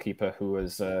Bachmann, goalkeeper, who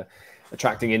was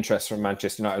attracting interest from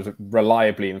Manchester United. I was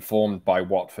reliably informed by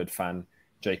Watford fan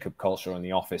Jacob Culshaw in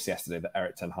the office yesterday that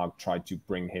Erik ten Hag tried to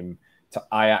bring him to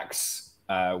Ajax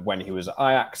when he was at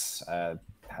Ajax.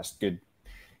 Has good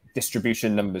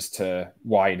distribution numbers to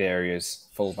wide areas,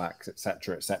 fullbacks,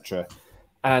 etc., etc.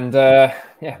 And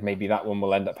maybe that one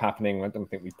will end up happening. I don't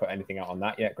think we've put anything out on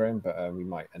that yet, Graeme, but we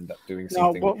might end up doing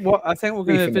something. No, I think we're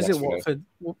going to visit Watford.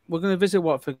 We're going to visit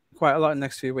Watford quite a lot in the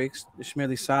next few weeks.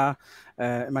 Ismaili Sarr,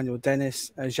 Emmanuel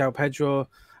Dennis, João Pedro,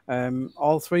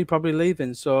 all three probably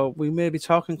leaving. So we may be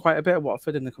talking quite a bit of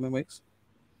Watford in the coming weeks.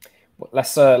 Well,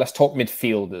 let's talk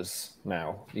midfielders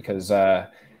now, because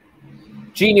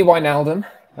Gini Wijnaldum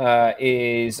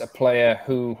is a player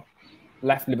who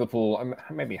left Liverpool.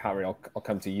 Maybe Harry, I'll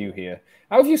come to you here.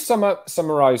 How have you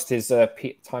summarised his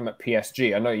time at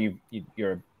PSG? I know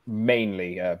you're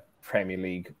mainly a Premier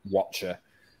League watcher,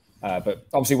 but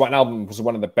obviously Wijnaldum was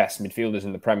one of the best midfielders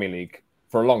in the Premier League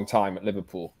for a long time at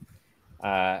Liverpool.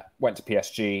 Went to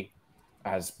PSG,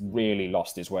 has really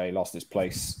lost his way, lost his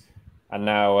place, and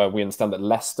now we understand that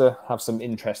Leicester have some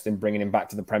interest in bringing him back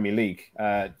to the Premier League.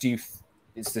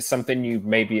 Is this something you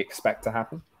maybe expect to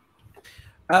happen?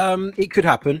 It could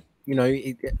happen. You know,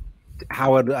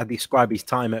 how I describe his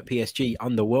time at PSG,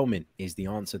 underwhelming is the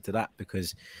answer to that,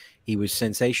 because he was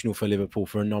sensational for Liverpool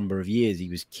for a number of years. He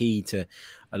was key to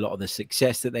a lot of the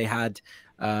success that they had.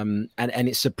 And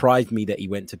it surprised me that he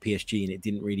went to PSG and it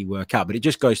didn't really work out. But it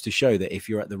just goes to show that if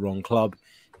you're at the wrong club,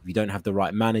 if you don't have the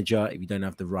right manager, if you don't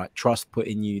have the right trust put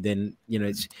in you, then, you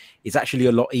know, it's actually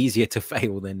a lot easier to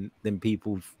fail than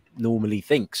people normally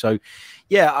think. So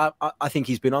yeah, I think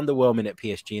he's been underwhelming at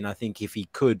PSG, and I think if he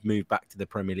could move back to the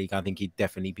Premier League, I think he'd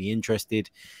definitely be interested.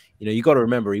 You know, you got to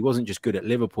remember, he wasn't just good at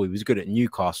Liverpool, he was good at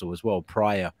Newcastle as well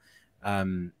prior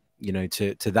you know,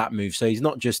 to that move. So he's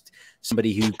not just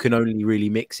somebody who can only really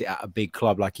mix it at a big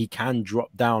club. Like, he can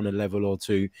drop down a level or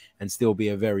two and still be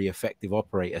a very effective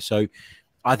operator. So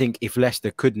I think if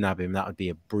Leicester could nab him, that would be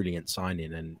a brilliant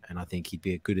signing, and I think he'd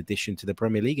be a good addition to the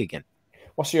Premier League again.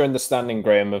 What's your understanding,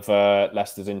 Graeme, of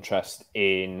Leicester's interest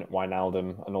in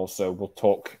Wijnaldum? And also, we'll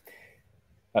talk,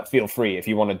 feel free, if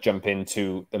you want to jump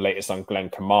into the latest on Glen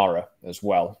Kamara as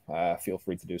well, feel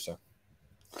free to do so.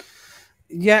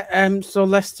 Yeah, so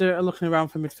Leicester are looking around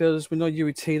for midfielders. We know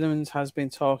Yuri Tielemans has been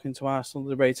talking to Arsenal.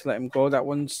 They're ready to let him go. That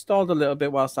one stalled a little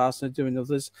bit whilst Arsenal are doing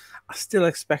others. I still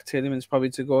expect Tielemans probably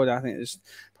to go. I think it's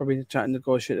probably trying to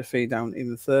negotiate the fee down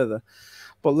even further.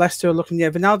 But Leicester are looking,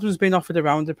 Wijnaldum's been offered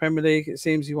around the Premier League. It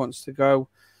seems he wants to go.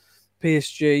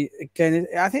 PSG, again,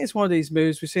 I think it's one of these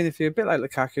moves. We've seen a few, a bit like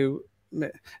Lukaku.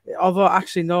 Although,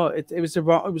 actually, no, it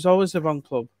was always the wrong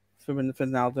club for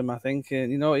Wijnaldum, I think.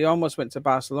 And, you know, he almost went to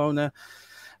Barcelona.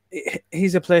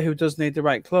 He's a player who does need the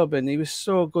right club, and he was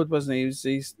so good, wasn't he?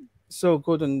 He's so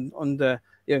good under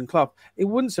Jurgen Klopp. It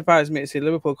wouldn't surprise me to see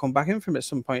Liverpool come back in from him at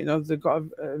some point. You know, they've got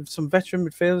some veteran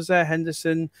midfielders there,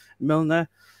 Henderson, Milner.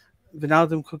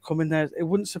 Wijnaldum could come in there. It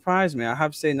wouldn't surprise me. I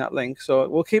have seen that link. So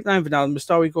we'll keep an eye on Wijnaldum. The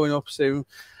story going up soon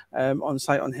on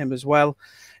site on him as well.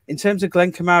 In terms of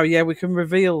Glen Kamara, yeah, we can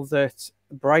reveal that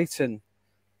Brighton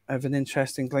have an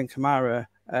interest in Glen Kamara.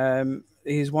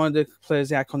 He's one of the players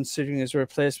they are considering as a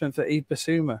replacement for Yves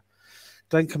Bissouma.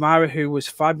 Glen Kamara, who was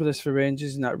fabulous for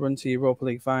Rangers in that run to Europa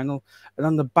League final. And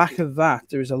on the back of that,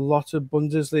 there is a lot of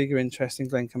Bundesliga interest in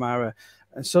Glen Kamara.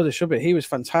 and so they should be. He was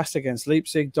fantastic against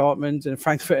Leipzig, Dortmund, and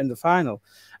Frankfurt in the final.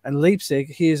 And Leipzig,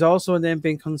 he is also a name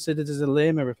being considered as a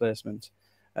Lema replacement,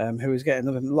 who is getting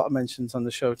a lot of mentions on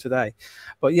the show today.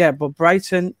 But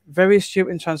Brighton, very astute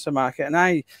in transfer market.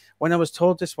 And when I was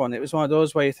told this one, it was one of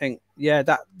those where you think, yeah,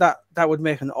 that would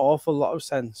make an awful lot of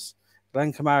sense.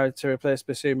 Glen Kamara to replace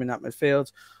Bissouma in that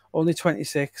midfield, only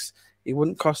 26. He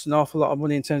wouldn't cost an awful lot of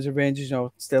money in terms of ranges,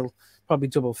 still probably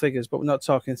double figures, but we're not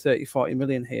talking 30, 40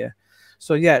 million here.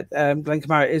 So, yeah, Glen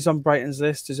Kamara is on Brighton's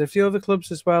list. There's a few other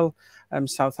clubs as well.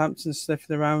 Southampton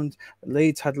sniffing around.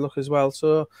 Leeds had a look as well.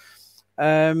 So,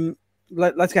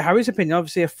 let's get Harry's opinion.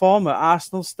 Obviously, a former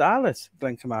Arsenal starlet,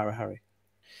 Glen Kamara, Harry.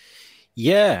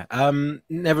 Yeah,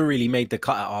 never really made the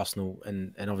cut at Arsenal,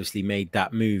 and obviously made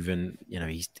that move, and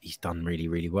he's done really,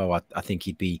 really well. I think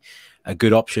he'd be a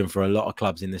good option for a lot of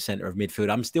clubs in the centre of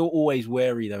midfield. I'm still always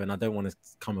wary though, and I don't want to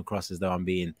come across as though I'm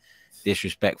being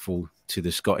disrespectful to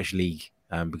the Scottish League,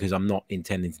 because I'm not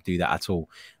intending to do that at all.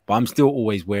 But I'm still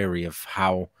always wary of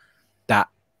how that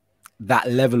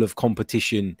level of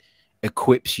competition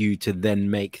equips you to then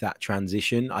make that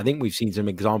transition. I think we've seen some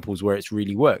examples where it's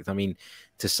really worked. I mean,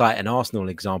 to cite an Arsenal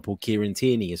example, Kieran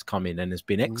Tierney has come in and has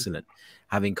been excellent,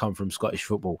 having come from Scottish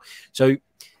football. So,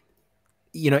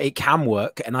 it can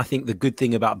work. And I think the good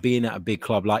thing about being at a big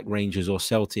club like Rangers or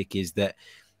Celtic is that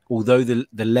although the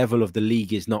level of the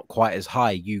league is not quite as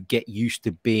high, you get used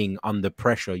to being under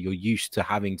pressure. You're used to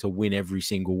having to win every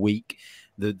single week.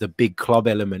 The big club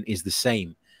element is the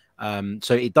same.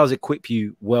 So it does equip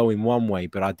you well in one way,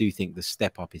 but I do think the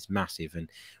step up is massive. And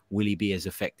will he be as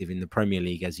effective in the Premier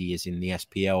League as he is in the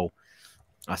SPL?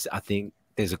 I think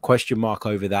there's a question mark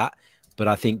over that. But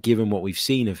I think given what we've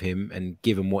seen of him and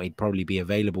given what he'd probably be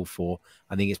available for,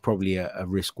 I think it's probably a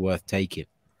risk worth taking.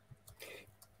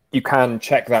 You can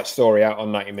check that story out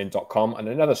on 90min.com. And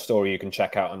another story you can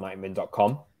check out on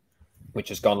 90min.com, which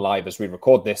has gone live as we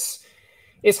record this,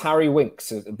 is Harry Winks,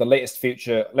 the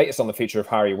latest on the future of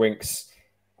Harry Winks.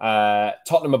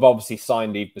 Tottenham have obviously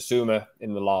signed Yves Bissouma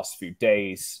in the last few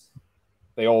days.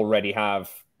 They already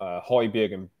have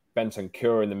Højbjerg and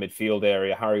Bentancur in the midfield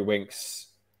area. Harry Winks,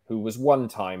 who was one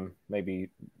time, maybe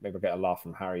we'll get a laugh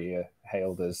from Harry here,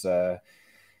 hailed as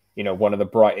one of the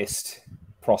brightest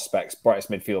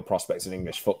midfield prospects in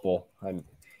English football, and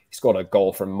he scored a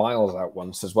goal from miles out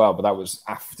once as well, but that was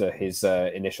after his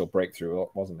initial breakthrough,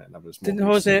 wasn't it? That was didn't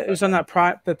Jose? It was on that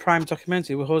Prime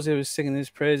documentary where Jose was singing his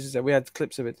praises. We had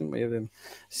clips of it, didn't we, of him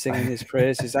singing his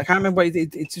praises? I can't remember. He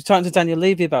was talking to Daniel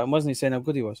Levy about him, wasn't he? Saying how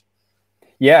good he was.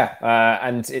 Yeah,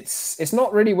 and it's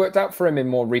not really worked out for him in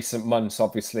more recent months.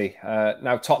 Obviously,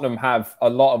 now Tottenham have a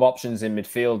lot of options in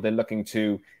midfield. They're looking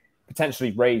to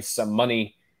potentially raise some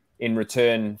money in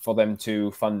return for them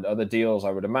to fund other deals, I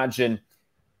would imagine.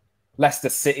 Leicester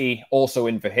City also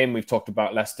in for him. We've talked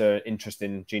about Leicester interest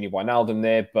in Gini Wijnaldum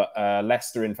there, but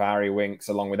Leicester in for Harry Winks,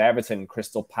 along with Everton,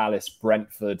 Crystal Palace,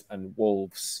 Brentford and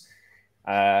Wolves.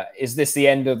 Is this the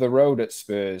end of the road at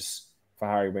Spurs for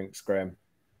Harry Winks, Graeme?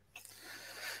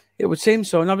 It would seem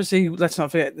so. And obviously, let's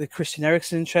not forget the Christian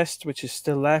Eriksen interest, which is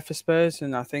still there for Spurs.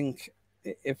 And I think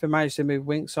if they manage to move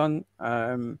Winks on,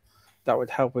 that would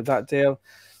help with that deal.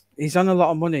 He's on a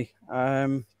lot of money.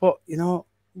 But,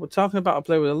 we're talking about a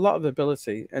player with a lot of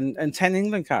ability and 10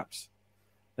 England caps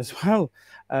as well.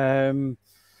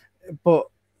 But,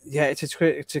 yeah,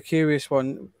 it's a curious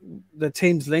one. The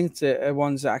teams linked are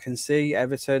ones that I can see.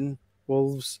 Everton,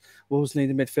 Wolves need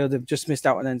a midfield. They've just missed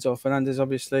out on Enzo Fernandez,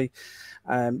 obviously.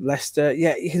 Leicester,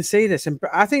 yeah, you can see this. And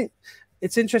I think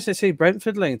it's interesting to see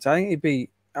Brentford linked. I think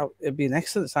it'd be an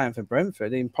excellent sign for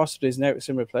Brentford, even possibly as an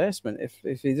Eriksen replacement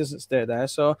if he doesn't stay there.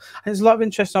 So there's a lot of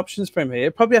interesting options for him here.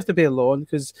 It'd probably have to be a loan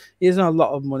because he isn't a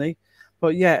lot of money.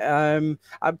 But yeah,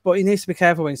 but he needs to be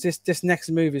careful. This next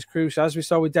move is crucial, as we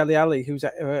saw with Dele Alli,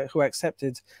 who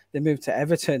accepted the move to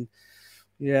Everton.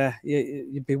 Yeah,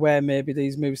 you beware maybe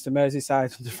these moves to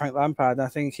Merseyside under Frank Lampard. I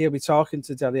think he'll be talking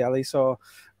to Dele Alli. So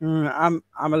I'm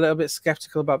a little bit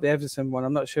sceptical about the Everton one.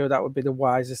 I'm not sure that would be the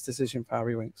wisest decision for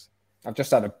Harry Winks. I've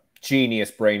just had a genius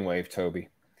brainwave, Toby.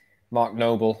 Mark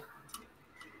Noble.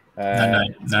 No.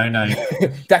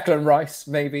 Declan Rice,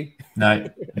 maybe. No,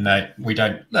 we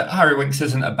don't. Look, Harry Winks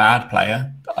isn't a bad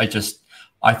player.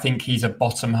 I think he's a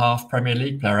bottom half Premier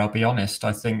League player. I'll be honest.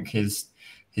 I think his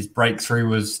breakthrough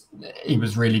was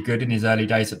really good in his early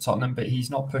days at Tottenham, but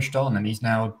he's not pushed on, and he's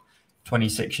now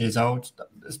 26 years old.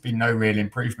 There's been no real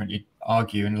improvement, you'd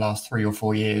argue, in the last 3 or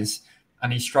 4 years,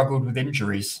 and he struggled with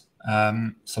injuries.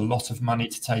 It's a lot of money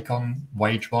to take on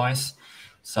wage-wise.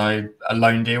 So a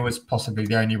loan deal was possibly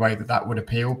the only way that would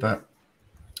appeal, but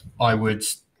I'd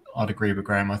agree with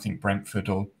Graeme. I think Brentford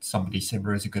or somebody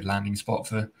similar is a good landing spot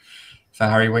for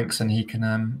Harry Winks, and he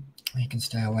can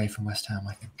stay away from West Ham,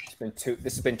 I think.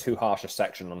 This has been too harsh a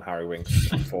section on Harry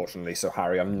Winks, unfortunately. So,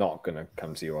 Harry, I'm not going to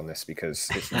come to you on this because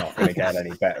it's not going to get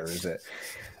any better, is it?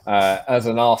 As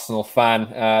an Arsenal fan,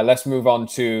 let's move on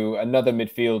to another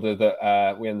midfielder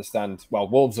that we understand. Well,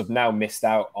 Wolves have now missed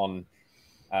out on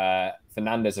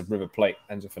Fernandez of River Plate.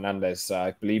 Enzo Fernandez,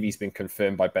 I believe he's been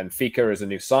confirmed by Benfica as a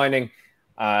new signing.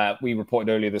 We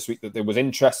reported earlier this week that there was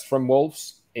interest from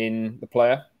Wolves in the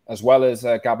player, as well as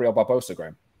Gabriel Barbosa,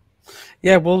 Graeme.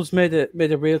 Yeah, Wolves made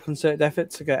a real concerted effort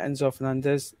to get Enzo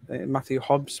Fernandez. Matthew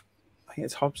Hobbs, I think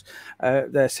it's Hobbs,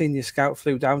 their senior scout,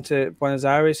 flew down to Buenos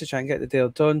Aires to try and get the deal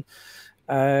done.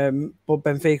 But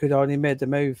Benfica had already made the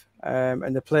move,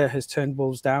 and the player has turned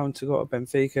Wolves down to go to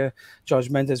Benfica. Jorge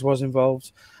Mendes was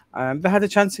involved. They had a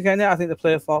chance of getting it. I think the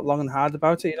player thought long and hard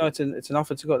about it. You know, it's an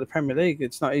offer to go to the Premier League.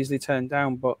 It's not easily turned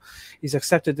down, but he's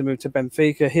accepted the move to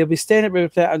Benfica. He'll be staying at River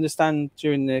Plate, I understand,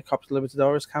 during the Copa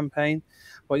Libertadores campaign.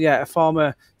 But yeah, a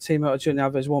former teammate of Julian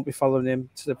Alvarez won't be following him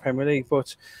to the Premier League.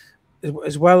 But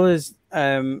as well as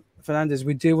Fernandez,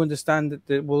 we do understand that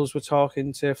the Wolves were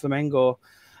talking to Flamengo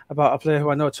about a player who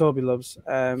I know Toby loves,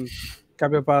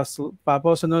 Gabriel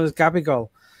Barbosa, known as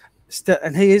Gabriel.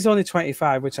 And he is only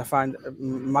 25, which I find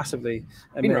massively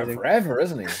amazing. Been around forever,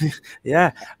 isn't he?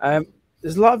 Yeah.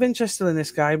 There's a lot of interest still in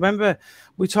this guy. Remember,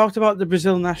 we talked about the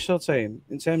Brazil national team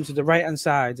in terms of the right-hand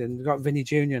side, and we've got Vini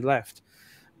Jr. left.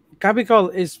 Gabriel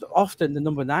is often the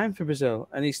number 9 for Brazil,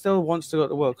 and he still wants to go to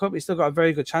the World Cup. He's still got a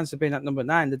very good chance of being at number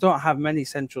 9. They don't have many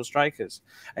central strikers,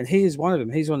 and he is one of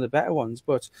them. He's one of the better ones.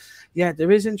 But, yeah, there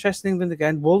is interest in England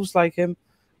again. Wolves like him.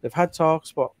 They've had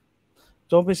talks, but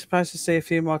don't be surprised to see a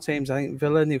few more teams. I think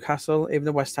Villa, Newcastle, even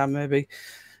the West Ham maybe.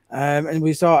 And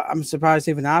we saw, I'm surprised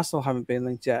even Arsenal haven't been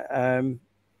linked yet.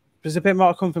 There's a bit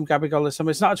more to come from Gabriel this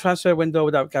summer. It's not a transfer window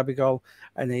without Gabriel,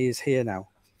 and he is here now.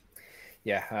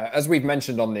 Yeah, as we've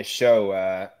mentioned on this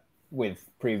show with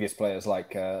previous players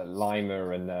like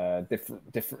Lima and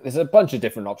different, there's a bunch of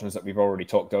different options that we've already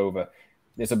talked over.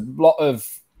 There's a lot of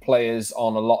players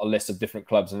on a lot of lists of different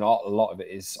clubs, and a lot of it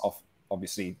is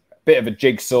obviously a bit of a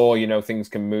jigsaw. You know, things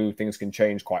can move, things can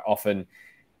change quite often.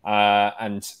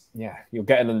 And yeah, you'll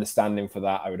get an understanding for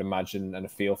that, I would imagine, and a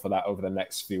feel for that over the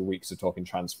next few weeks of Talking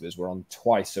Transfers. We're on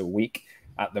twice a week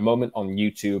at the moment on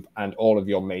YouTube and all of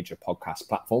your major podcast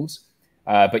platforms.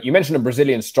 But you mentioned a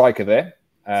Brazilian striker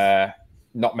there.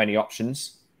 Not many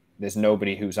options. There's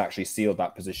nobody who's actually sealed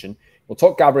that position. We'll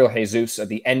talk Gabriel Jesus at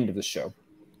the end of the show.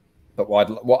 But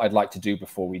what I'd like to do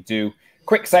before we do,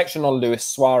 quick section on Luis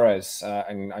Suarez.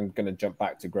 And I'm going to jump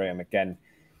back to Graeme again,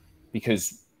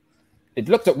 because it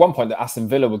looked at one point that Aston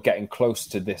Villa were getting close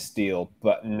to this deal,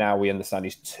 but now we understand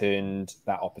he's turned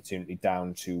that opportunity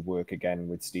down to work again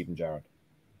with Steven Gerrard.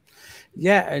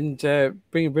 Yeah, and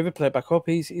bringing River Plate back up,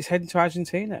 he's heading to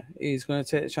Argentina. He's going to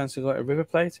take the chance to go to River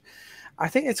Plate. I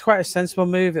think it's quite a sensible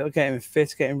move. It'll get him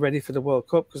fit, get him ready for the World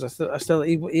Cup, because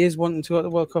he is wanting to go to the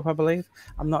World Cup, I believe.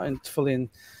 I'm not fully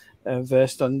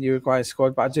versed on Uruguay's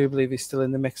squad, but I do believe he's still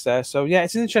in the mix there. So yeah,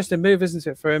 it's an interesting move, isn't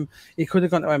it, for him? He could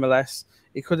have gone to MLS.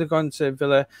 He could have gone to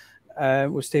Villa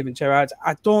with Steven Gerrard.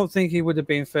 I don't think he would have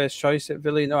been first choice at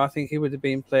Villa. No, I think he would have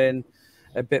been playing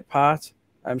a bit part.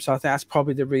 So I think that's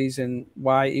probably the reason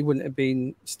why he wouldn't have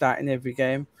been starting every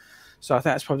game. So I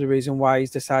think that's probably the reason why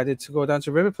he's decided to go down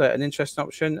to River Plate, an interesting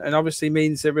option, and obviously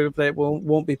means that River Plate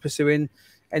won't be pursuing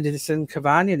Edinson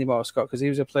Cavani anymore, Scott, because he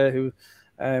was a player who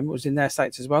was in their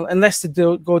sights as well, unless they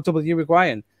go double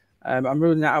Uruguayan. I'm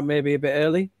ruling that out maybe a bit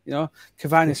early. You know,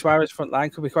 Cavani Suarez front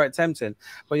line could be quite tempting,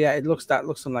 but yeah, that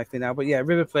looks unlikely now. But yeah,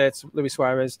 River Plate, Luis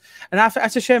Suarez, and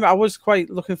that's a shame. I was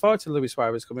quite looking forward to Luis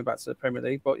Suarez coming back to the Premier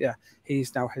League, but yeah,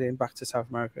 he's now heading back to South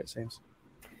America, it seems.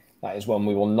 That is one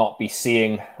we will not be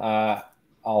seeing.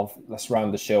 Let's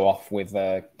round the show off with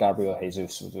Gabriel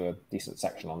Jesus. We'll do a decent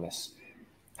section on this.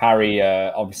 Harry,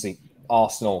 obviously,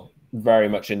 Arsenal very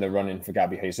much in the running for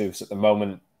Gabriel Jesus at the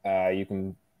moment. You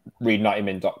can read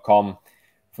 90min.com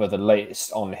for the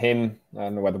latest on him. I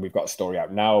don't know whether we've got a story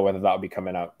out now or whether that'll be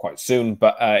coming out quite soon.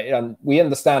 But we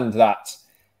understand that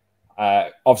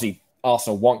obviously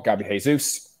Arsenal want Gabriel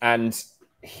Jesus, and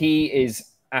he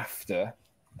is after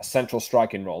a central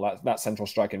striking role. That central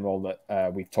striking role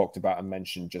that we've talked about and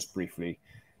mentioned just briefly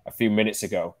a few minutes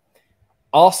ago.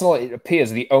 Arsenal, it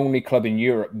appears, are the only club in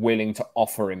Europe willing to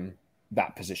offer him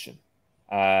that position.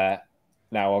 Now,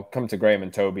 I'll come to Graeme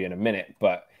and Toby in a minute,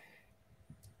 but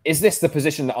is this the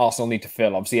position that Arsenal need to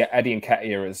fill? Obviously, Eddie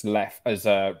Nketiah has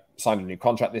signed a new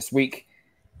contract this week.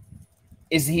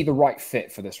 Is he the right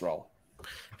fit for this role?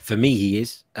 For me, he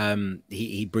is.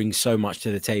 He brings so much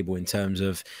to the table in terms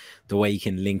of the way he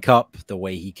can link up, the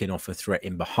way he can offer threat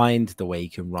in behind, the way he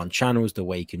can run channels, the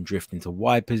way he can drift into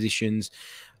wide positions.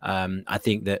 I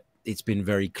think that it's been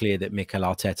very clear that Mikel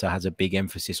Arteta has a big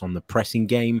emphasis on the pressing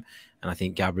game. And I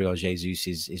think Gabriel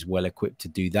Jesus is well equipped to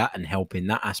do that and help in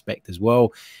that aspect as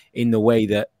well, in the way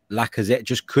that Lacazette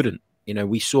just couldn't. You know,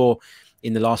 we saw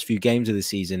in the last few games of the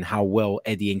season how well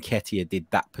Eddie Nketiah did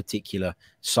that particular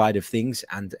side of things.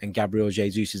 And Gabriel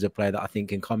Jesus is a player that I think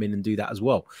can come in and do that as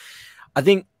well. I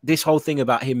think this whole thing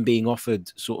about him being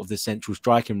offered sort of the central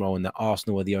striking role and that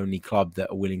Arsenal are the only club that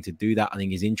are willing to do that, I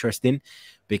think is interesting,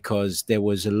 because there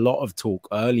was a lot of talk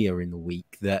earlier in the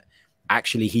week that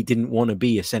actually he didn't want to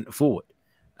be a centre forward.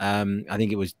 I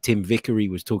think it was Tim Vickery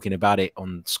was talking about it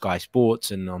on Sky Sports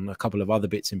and on a couple of other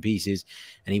bits and pieces.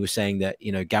 And he was saying that,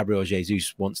 you know, Gabriel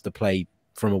Jesus wants to play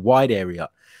from a wide area.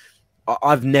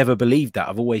 I've never believed that.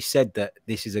 I've always said that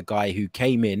this is a guy who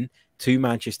came in to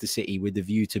Manchester City with the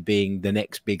view to being the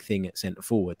next big thing at centre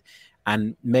forward.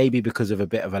 And maybe because of a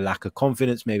bit of a lack of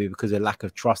confidence, maybe because of a lack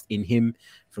of trust in him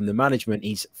from the management,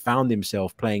 he's found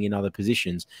himself playing in other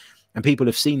positions. And people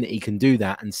have seen that he can do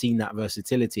that and seen that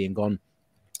versatility and gone,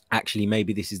 actually,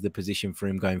 maybe this is the position for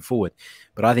him going forward.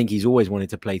 But I think he's always wanted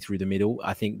to play through the middle.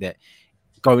 I think that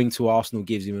going to Arsenal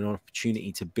gives him an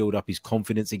opportunity to build up his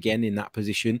confidence again in that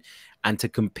position and to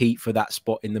compete for that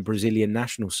spot in the Brazilian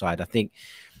national side. I think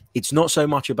it's not so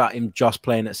much about him just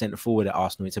playing at centre forward at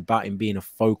Arsenal. It's about him being a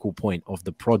focal point of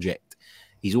the project.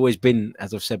 He's always been,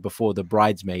 as I've said before, the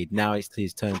bridesmaid. Now it's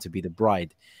his turn to be the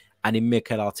bride. And in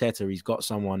Mikel Arteta, he's got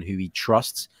someone who he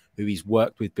trusts, who he's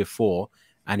worked with before,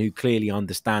 and who clearly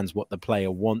understands what the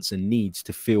player wants and needs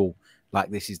to feel like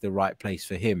this is the right place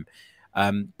for him.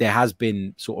 There has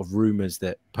been sort of rumours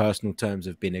that personal terms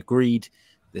have been agreed.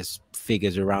 There's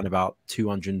figures around about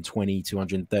 £220,000,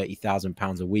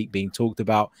 £230,000 a week being talked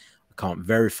about. I can't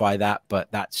verify that,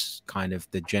 but that's kind of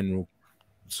the general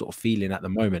sort of feeling at the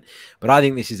moment. But I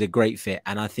think this is a great fit.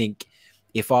 And I think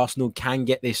if Arsenal can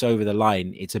get this over the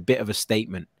line, it's a bit of a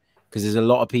statement. Because there's a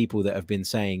lot of people that have been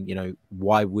saying, you know,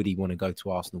 why would he want to go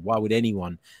to Arsenal? Why would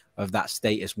anyone of that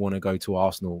status want to go to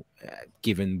Arsenal,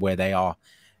 given where they are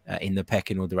in the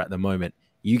pecking order at the moment?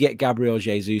 You get Gabriel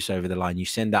Jesus over the line, you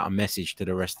send out a message to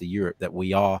the rest of Europe that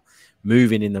we are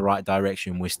moving in the right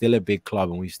direction. We're still a big club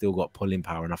and we've still got pulling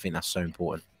power. And I think that's so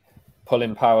important.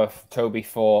 Pulling power, Toby,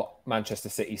 for Manchester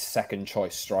City's second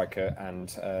choice striker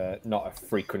and not a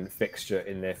frequent fixture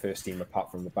in their first team apart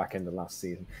from the back end of last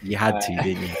season. You had to,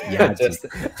 didn't you? You had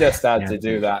just had to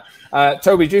do that.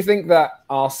 Toby, do you think that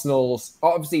Arsenal's...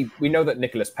 Obviously, we know that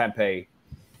Nicolas Pepe,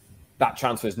 that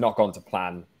transfer has not gone to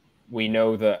plan. We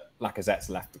know that Lacazette's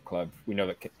left the club. We know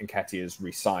that Nketiah has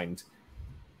re-signed.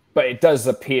 But it does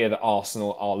appear that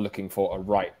Arsenal are looking for a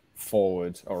right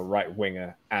forward or a right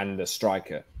winger and a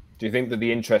striker. Do you think that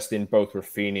the interest in both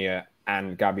Rafinha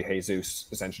and Gabriel Jesus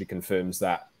essentially confirms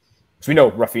that? Because we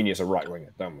know Rafinha's a right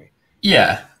winger, don't we?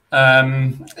 Yeah.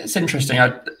 It's interesting.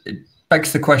 It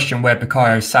begs the question where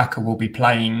Bukayo Saka will be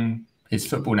playing his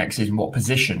football next season, what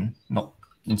position, not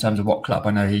in terms of what club.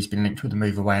 I know he's been linked with a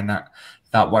move away and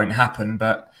that won't happen.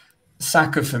 But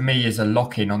Saka, for me, is a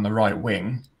lock-in on the right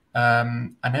wing.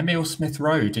 And Emile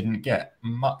Smith-Rowe didn't get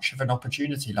much of an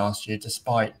opportunity last year,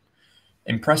 despite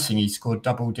impressing. He scored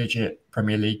double-digit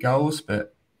Premier League goals,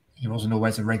 but he wasn't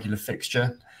always a regular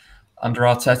fixture under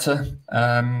Arteta.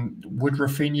 Would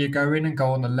Rafinha go in and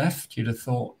go on the left? You'd have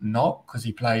thought not, because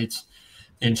he played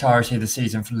the entirety of the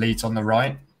season for Leeds on the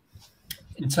right.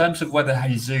 In terms of whether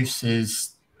Jesus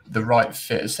is the right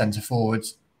fit as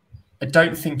centre-forwards, I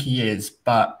don't think he is,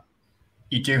 but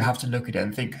you do have to look at it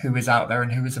and think who is out there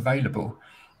and who is available.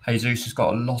 Jesus has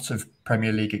got a lot of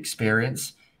Premier League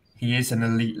experience. He is an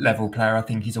elite level player. I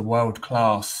think he's a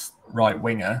world-class right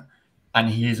winger, and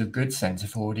he is a good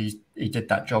centre-forward. He did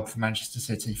that job for Manchester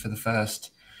City for the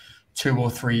first 2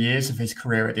 or 3 years of his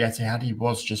career at the Etihad. He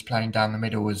was just playing down the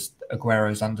middle as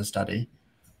Aguero's understudy.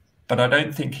 But I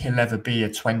don't think he'll ever be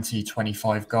a 20,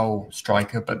 25 goal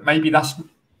striker. But maybe that's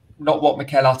not what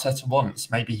Mikel Arteta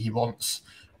wants. Maybe he wants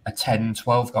a 10,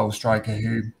 12 goal striker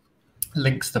who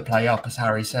links the play up, as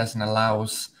Harry says, and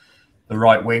allows the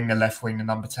right wing, the left wing, the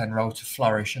number 10 role to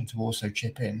flourish and to also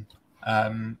chip in.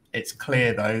 It's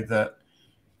clear, though, that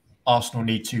Arsenal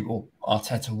need to, or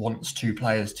Arteta wants 2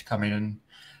 players to come in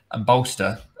and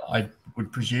bolster. I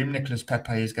would presume Nicolas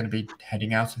Pepe is going to be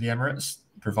heading out of the Emirates,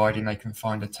 providing they can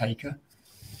find a taker.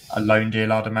 A loan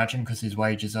deal, I'd imagine, because his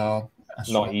wages are...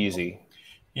 Not easy.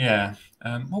 Yeah.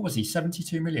 What was he,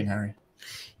 72 million, Harry?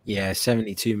 Yeah,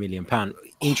 £72 million.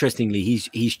 Interestingly,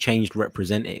 he's changed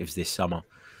representatives this summer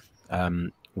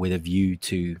with a view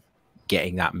to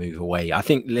getting that move away. I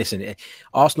think, listen,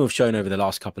 Arsenal have shown over the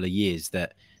last couple of years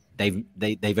that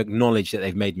they've acknowledged that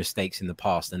they've made mistakes in the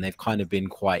past, and they've kind of been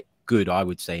quite good, I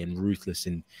would say, and ruthless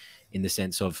in the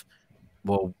sense of,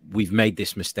 well, we've made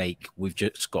this mistake, we've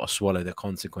just got to swallow the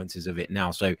consequences of it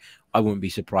now. So I wouldn't be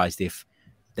surprised if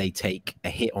they take a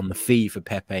hit on the fee for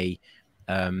Pepe,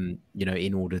 you know,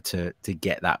 in order to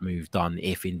get that move done,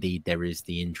 if indeed there is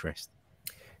the interest.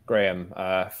 Graeme,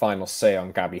 final say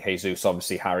on Gabby Jesus.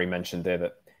 Obviously, Harry mentioned there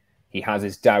that he has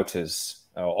his doubters,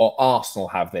 or Arsenal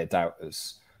have their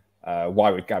doubters.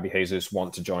 Why would Gabby Jesus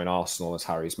want to join Arsenal, as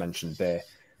Harry's mentioned there?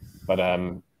 But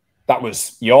that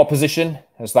was your position.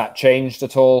 Has that changed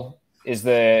at all?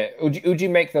 Would you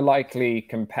make the likely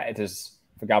competitors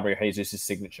for Gabriel Jesus'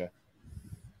 signature?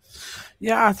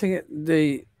 Yeah, I think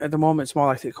at the moment it's more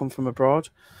likely to come from abroad.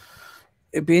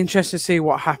 It'd be interesting to see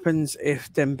what happens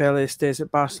if Dembele stays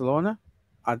at Barcelona.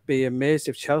 I'd be amazed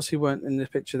if Chelsea weren't in the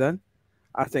picture then.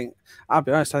 I'll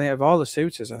be honest, I think of all the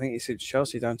suitors, I think he suits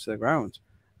Chelsea down to the ground.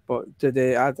 But did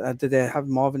they have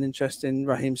more of an interest in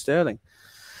Raheem Sterling?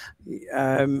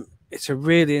 It's a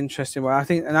really interesting one, I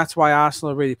think, and that's why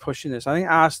Arsenal are really pushing this. I think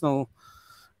Arsenal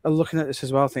are looking at this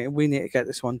as well, thinking we need to get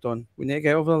this one done. We need to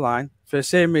get over the line. For the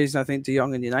same reason, I think De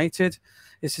Jong and United,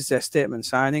 this is their statement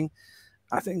signing.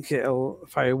 I think it'll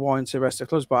fire war into the rest of the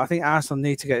clubs, but I think Arsenal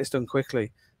need to get this done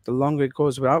quickly. The longer it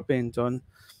goes without being done,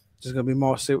 there's going to be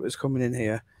more suitors coming in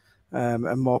here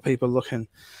and more people looking.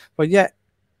 But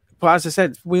as I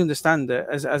said, we understand that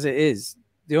as it is,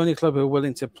 the only club who are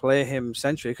willing to play him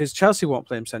centrally, because Chelsea won't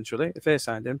play him centrally. If they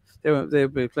signed him, they'll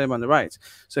be playing him on the right.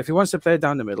 So if he wants to play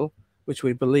down the middle, which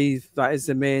we believe that is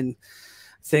the main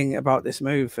thing about this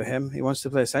move for him, he wants to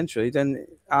play centrally, then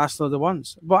Arsenal are the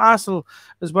ones. But Arsenal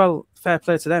as well, fair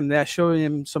play to them, they're showing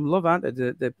him some love, aren't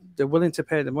they? They're willing to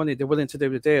pay the money, they're willing to do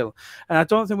the deal. And I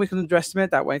don't think we can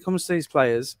underestimate that when it comes to these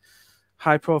players,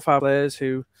 high profile players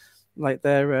who like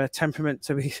their temperament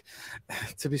to be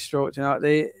stroked, you know,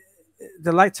 they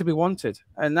like to be wanted.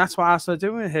 And that's what Arsenal are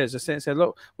doing here, is just saying,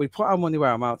 look, we put our money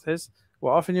where our mouth is,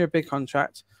 we're offering you a big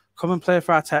contract, come and play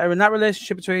for Arteta. And that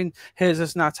relationship between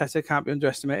Jesus and Arteta can't be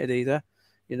underestimated either.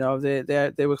 You know,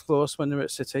 they were close when they were at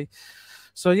City.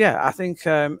 So yeah, I think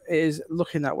it is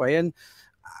looking that way. And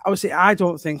obviously, I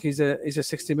don't think he's a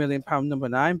 £60 million number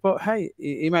 9. But hey,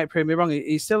 he might prove me wrong.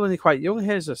 He's still only quite young.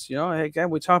 Jesus, you know.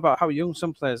 Again, we talk about how young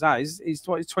some players are. He's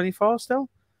 24 still.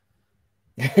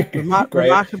 Remarkably.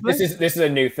 This is a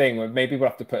new thing. Maybe we'll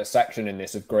have to put a section in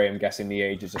this of Graeme guessing the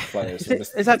ages of players.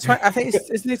 Is that 20? I think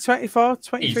isn't he 24,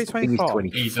 23, 24?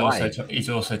 He's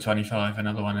also 25.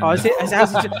 Another one. Has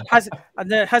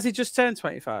he just turned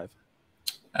 25?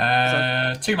 2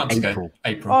 months ago,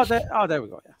 April. Oh, there we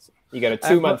go. Yes. You get a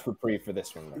 2-month reprieve for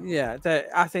this one. Then. Yeah,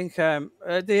 I think the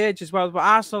age as well. But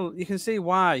Arsenal, you can see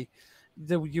why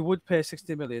you would pay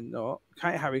 60 million, no,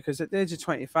 can't you, Harry? Because at the age of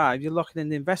 25, you're locking in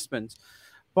the investment.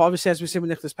 But obviously, as we see with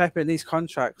Nicolas Pepe in these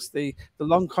contracts, the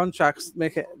long contracts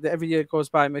make it, every year goes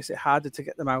by, it makes it harder to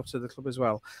get them out of the club as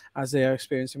well, as they are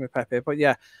experiencing with Pepe. But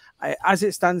yeah, as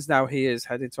it stands now, he is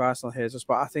heading to Arsenal here.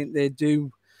 But I think they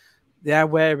are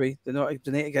wary. They need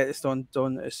to get this done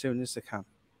as soon as they can.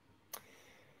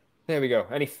 There we go.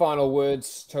 Any final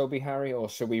words, Toby, Harry, or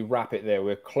should we wrap it there?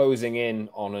 We're closing in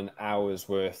on an hour's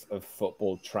worth of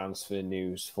football transfer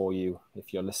news for you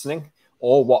if you're listening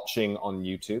or watching on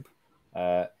YouTube.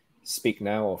 Speak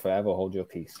now or forever hold your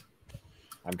peace.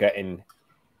 I'm getting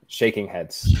shaking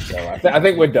heads. So I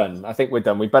think we're done.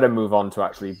 We better move on to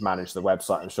actually manage the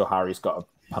website. I'm sure Harry's got to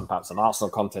pump out some Arsenal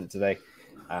content today.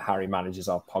 Harry manages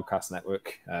our podcast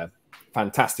network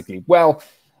fantastically well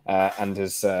and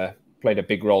has played a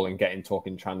big role in getting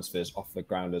talking transfers off the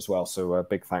ground as well. So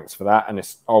big thanks for that. And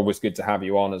it's always good to have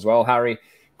you on as well, Harry.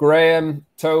 Graeme,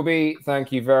 Toby,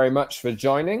 thank you very much for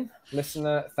joining.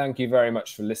 Listener, thank you very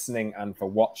much for listening and for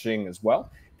watching as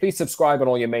well. Please subscribe on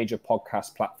all your major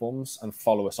podcast platforms and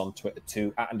follow us on Twitter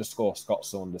too, @_Scott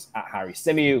Saunders, @Harry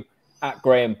Symeou,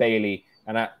 @Graeme Bailey,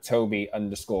 and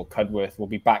 @Toby_Cudworth. We'll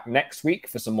be back next week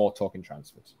for some more talking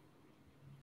transfers.